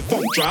they hear the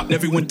funk drop.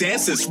 Everyone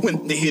dances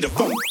when they hear the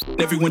funk.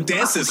 Everyone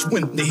dances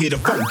when they hear the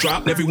funk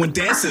drop. Everyone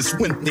dances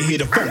when they hear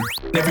the funk.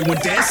 Everyone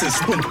dances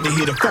when they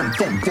hear the funk.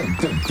 Funk, funk,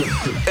 funk, funk,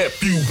 funk.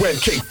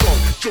 F-U-N-K funk.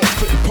 George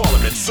Clinton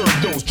Parliament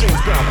served those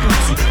James Brown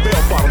bootsy,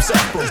 bell bottoms,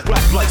 afros,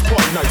 black lights,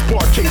 party nights,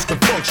 barcades,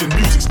 confunction,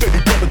 music steady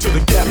bumping till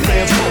the Gap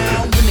Band's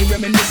smoking. When they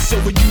reminisce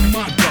over you,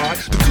 my God,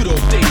 the good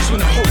old days when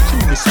the whole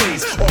crew was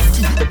slaves. Off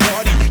to the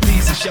party,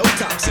 leaves and shell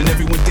tops, and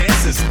everyone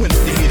dances when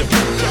they hear the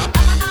funk drop.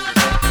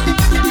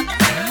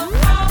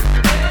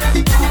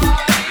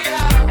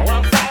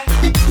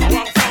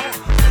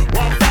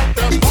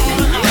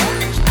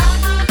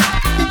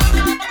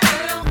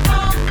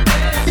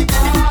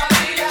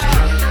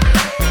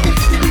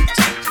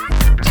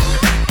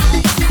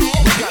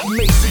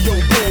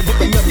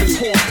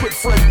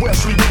 Fred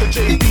Wesley with the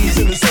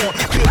JBs in his horn.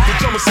 Clip the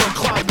drummer son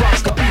Clyde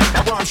rocks the beat.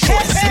 I rhyme short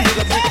and sweet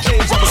like Rick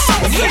James on the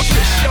summer.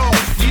 Y'all,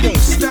 you don't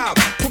stop.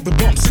 Put the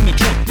bumps in the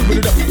trunk, rip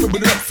it up,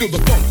 feel the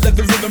funk. Let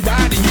the rhythm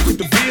ride and you put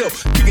the feel.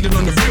 Kicking it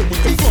on the real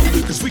with the funk,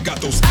 cause we got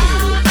those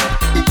skills.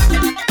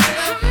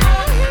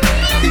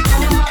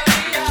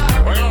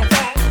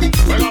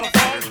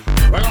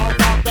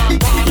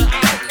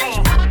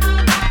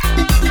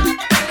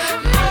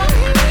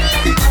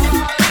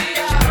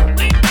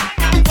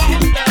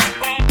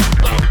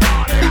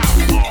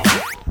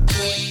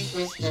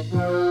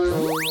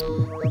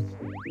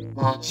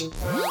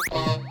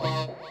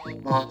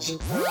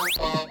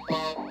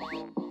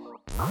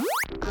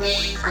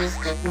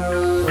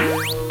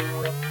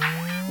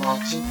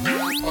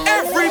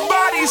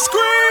 Everybody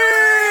scream!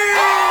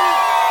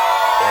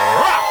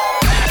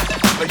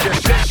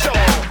 Yes, y'all.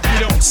 You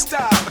don't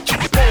stop,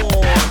 keep on.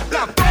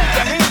 Now throw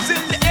your hands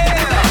in the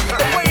air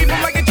and wave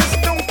them like you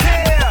just don't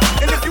care.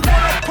 And if you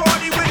wanna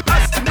party with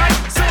us tonight,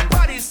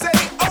 somebody say,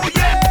 oh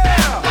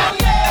yeah! Oh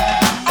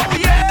yeah! Oh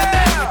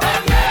yeah!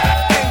 Oh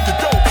yeah! And you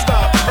don't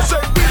stop. I say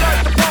we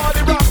like to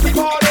party, rock the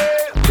party.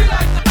 We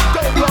like to party,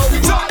 go low,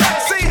 talk,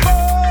 say ho!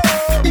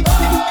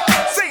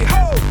 Say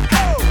ho,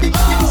 ho!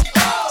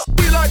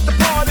 We like to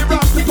party,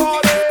 rock the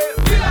party.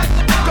 We like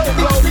to go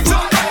low,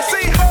 talk,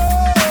 say ho!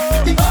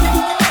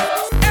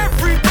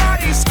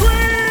 Everybody scream!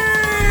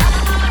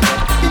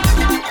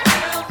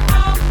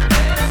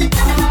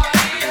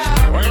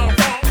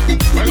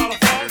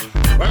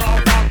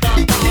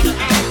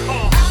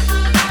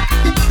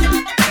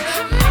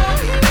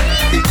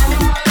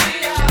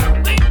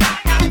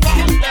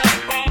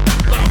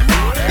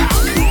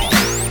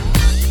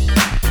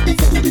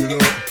 It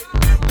up.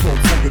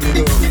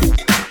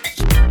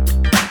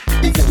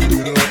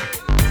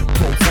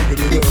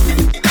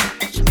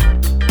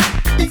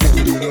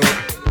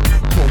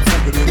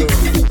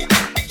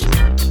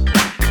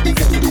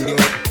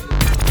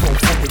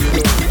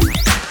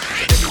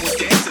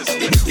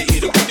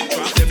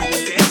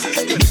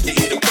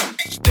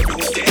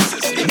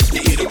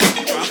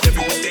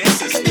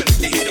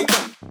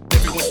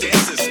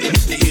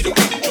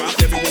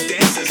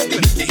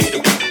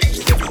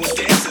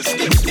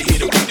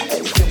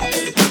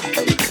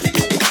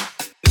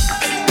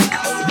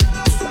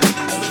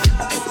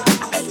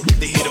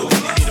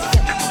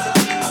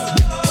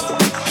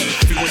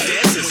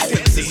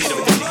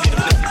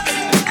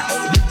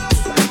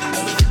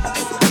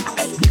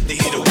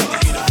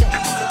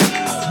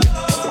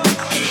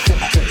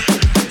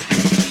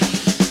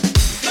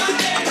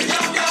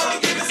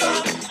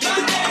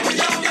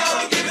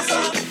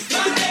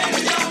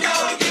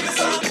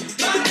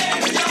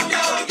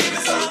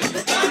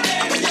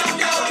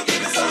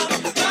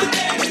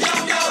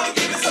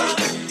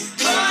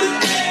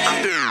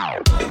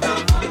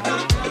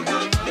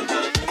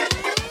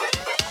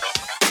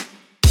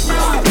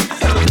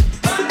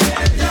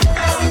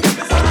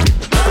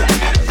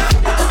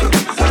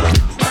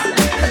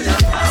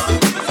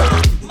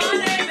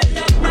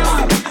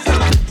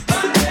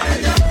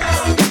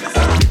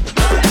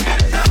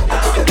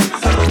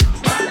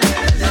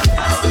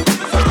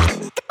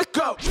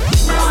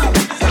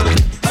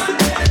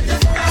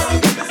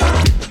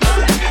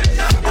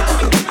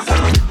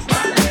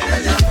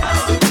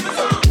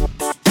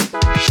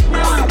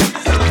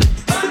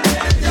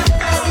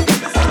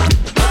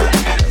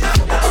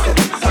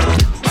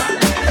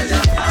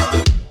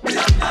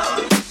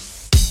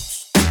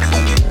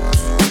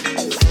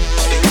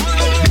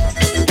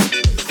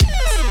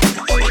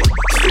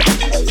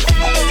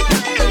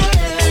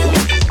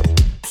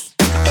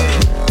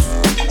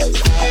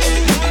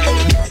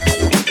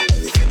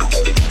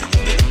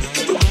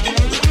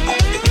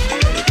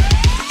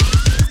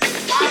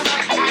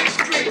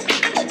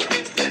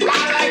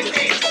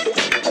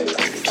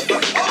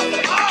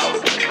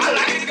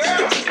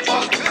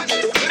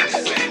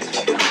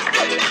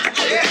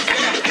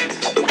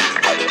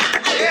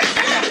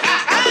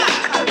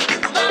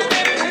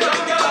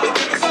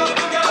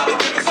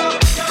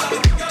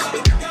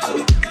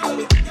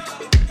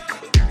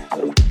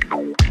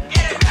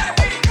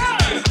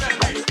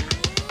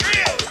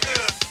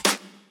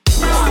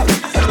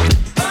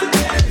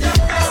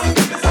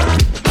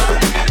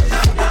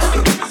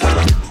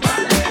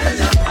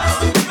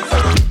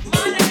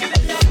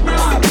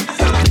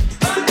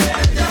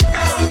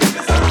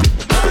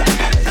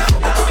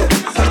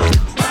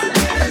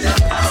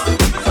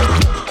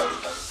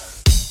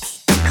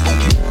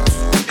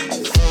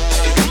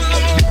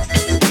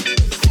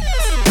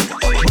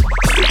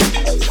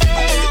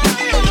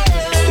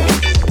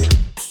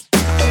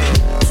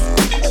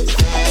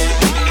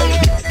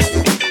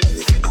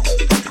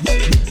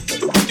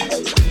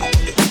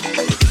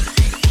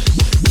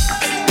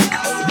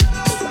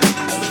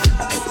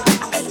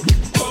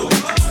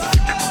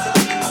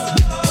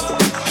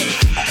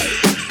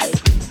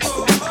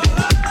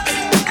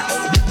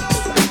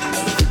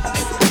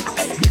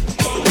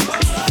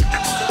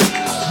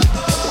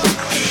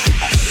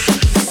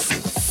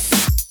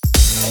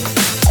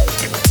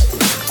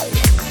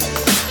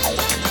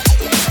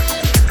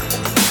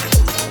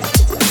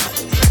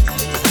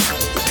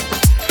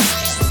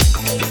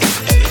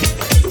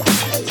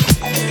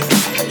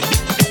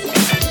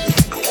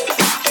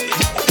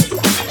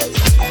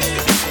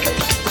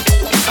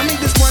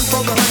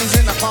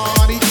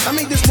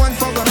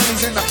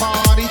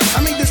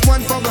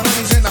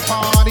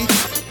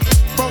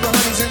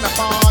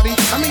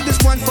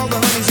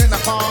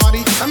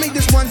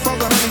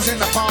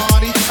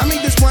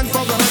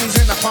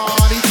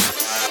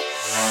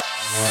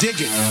 Dig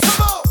it.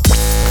 Come on.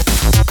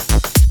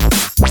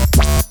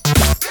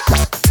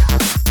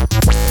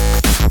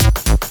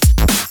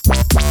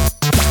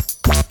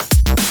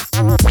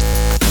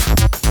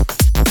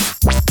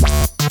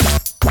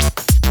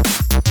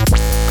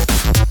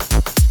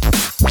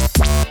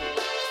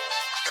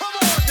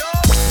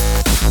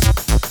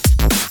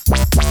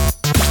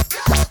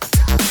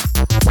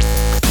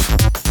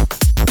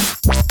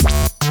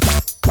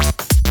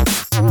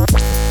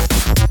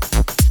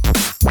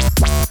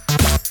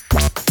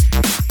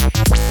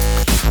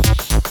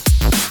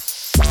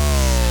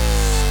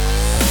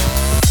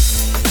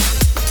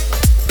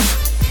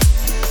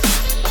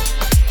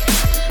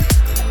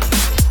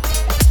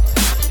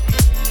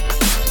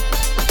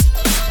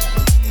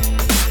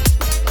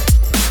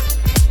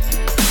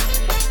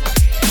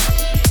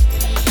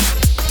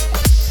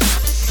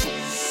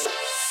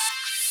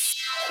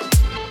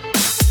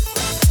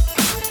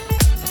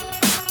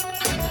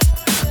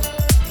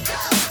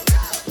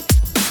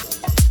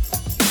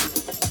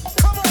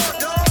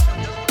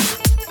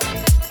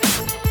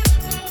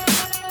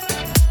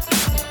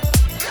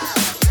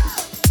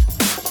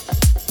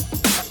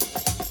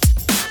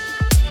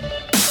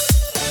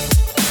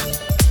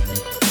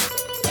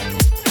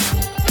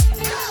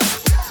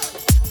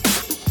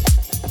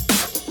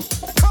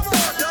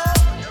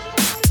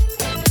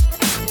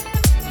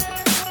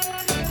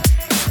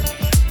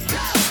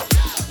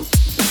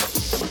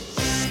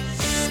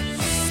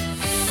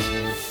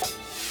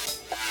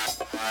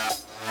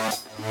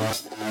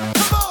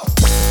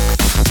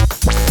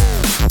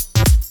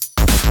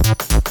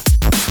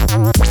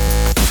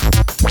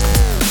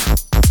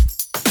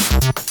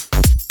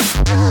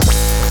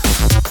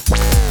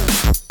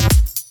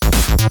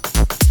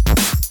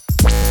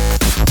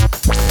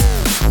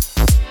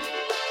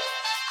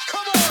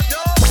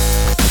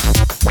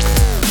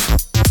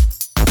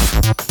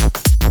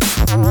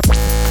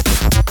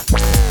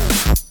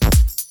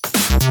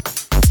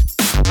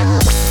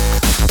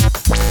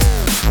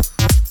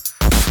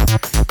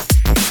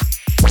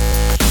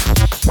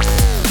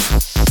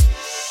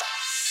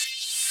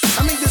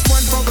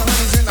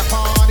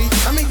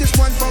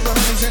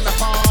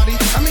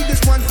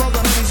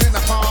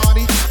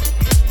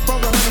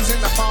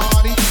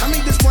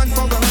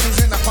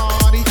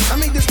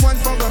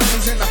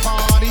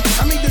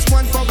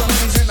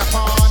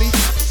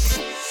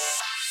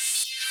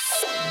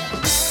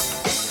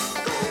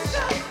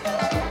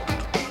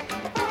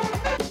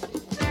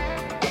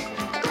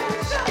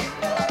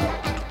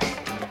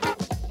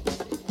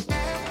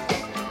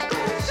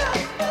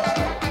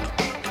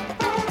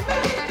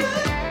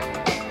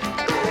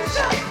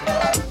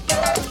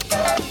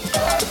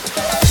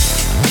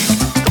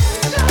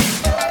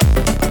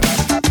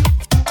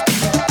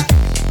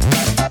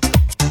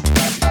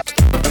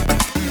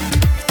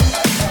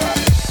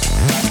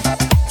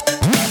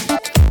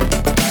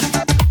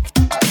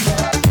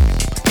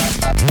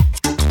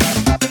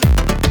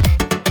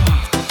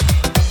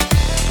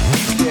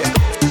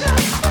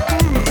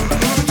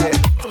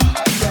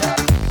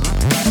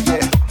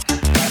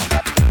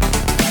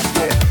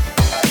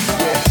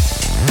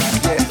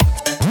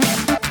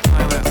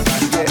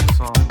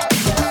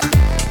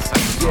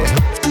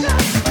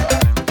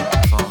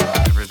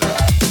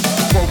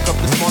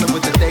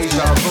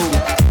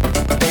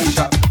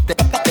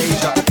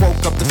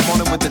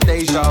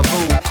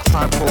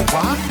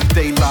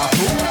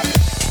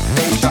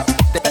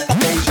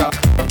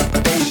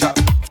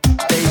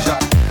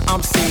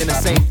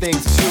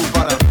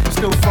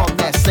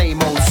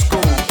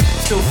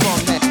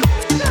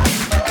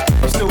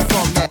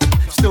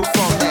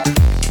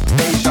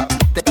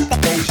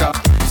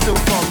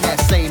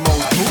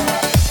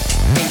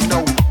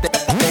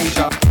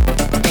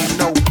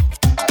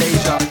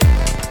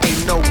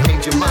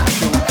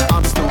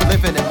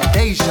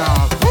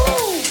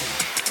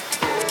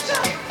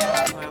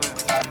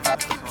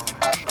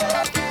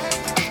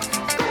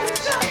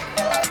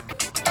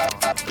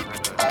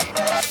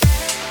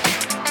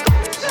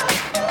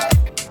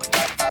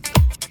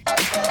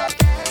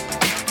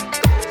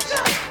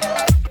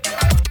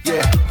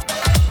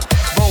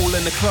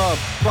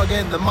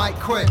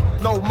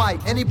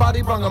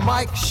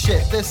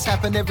 This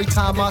happened every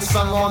time I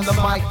sung on the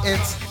mic.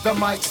 It's the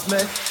Mike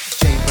Smith.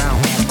 J Brown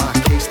on my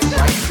case to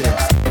write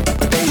this.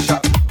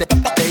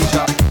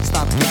 Deja,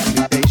 stop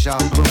giving me deja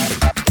vu.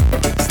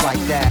 It's like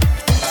that,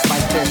 it's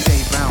like this.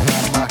 J Brown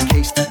on my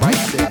case to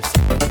write this.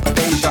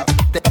 Deja,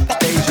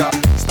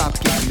 stop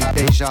giving me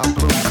deja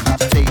vu.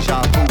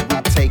 Deja vu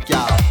will take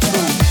y'all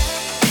through.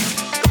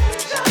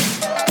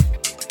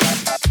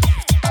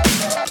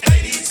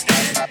 Ladies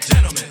and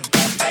gentlemen,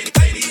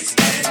 ladies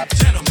and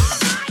gentlemen.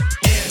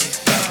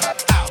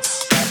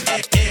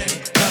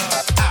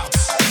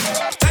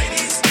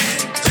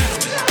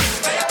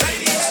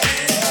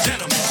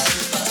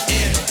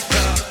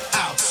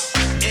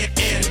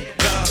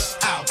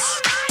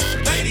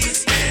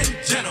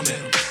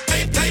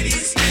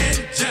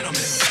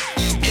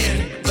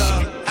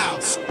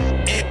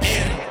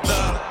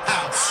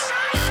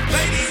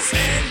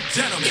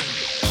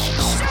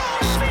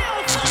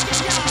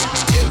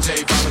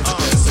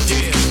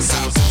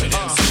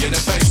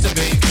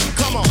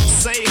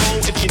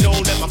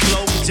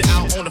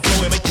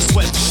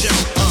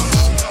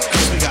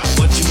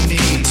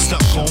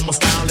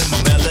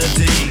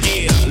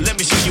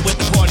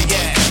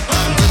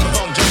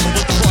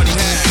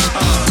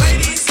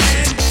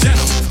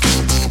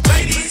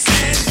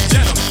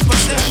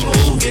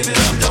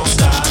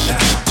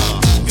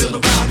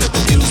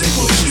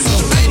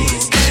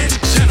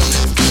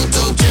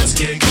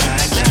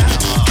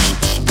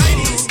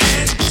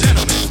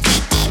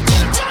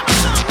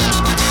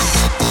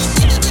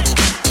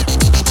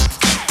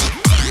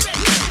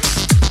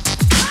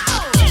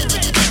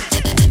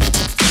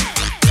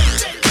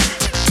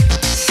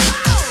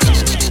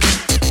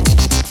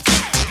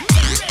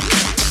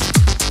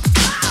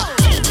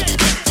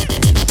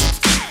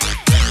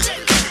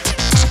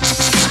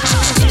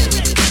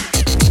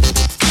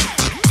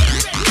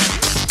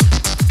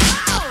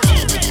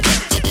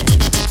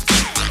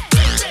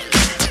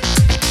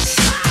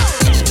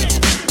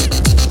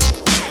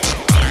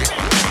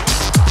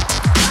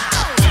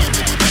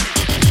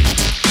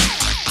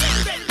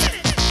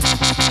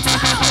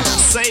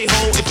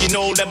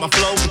 my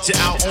flow, get you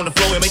out on the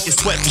floor and make you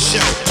sweat for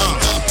show.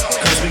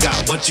 Cause we got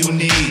what you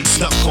need,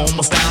 stuck on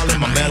my style and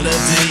my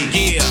melody.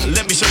 Yeah,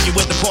 let me show you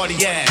where the party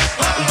at.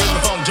 With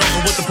the phone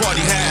jungle with the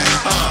party hat.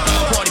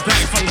 Party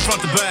pack from the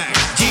front to back.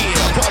 Yeah,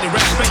 party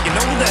rap, and you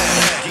know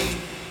that.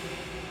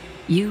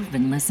 You've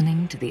been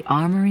listening to the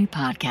Armory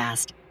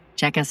Podcast.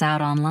 Check us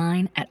out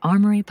online at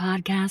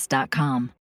armorypodcast.com.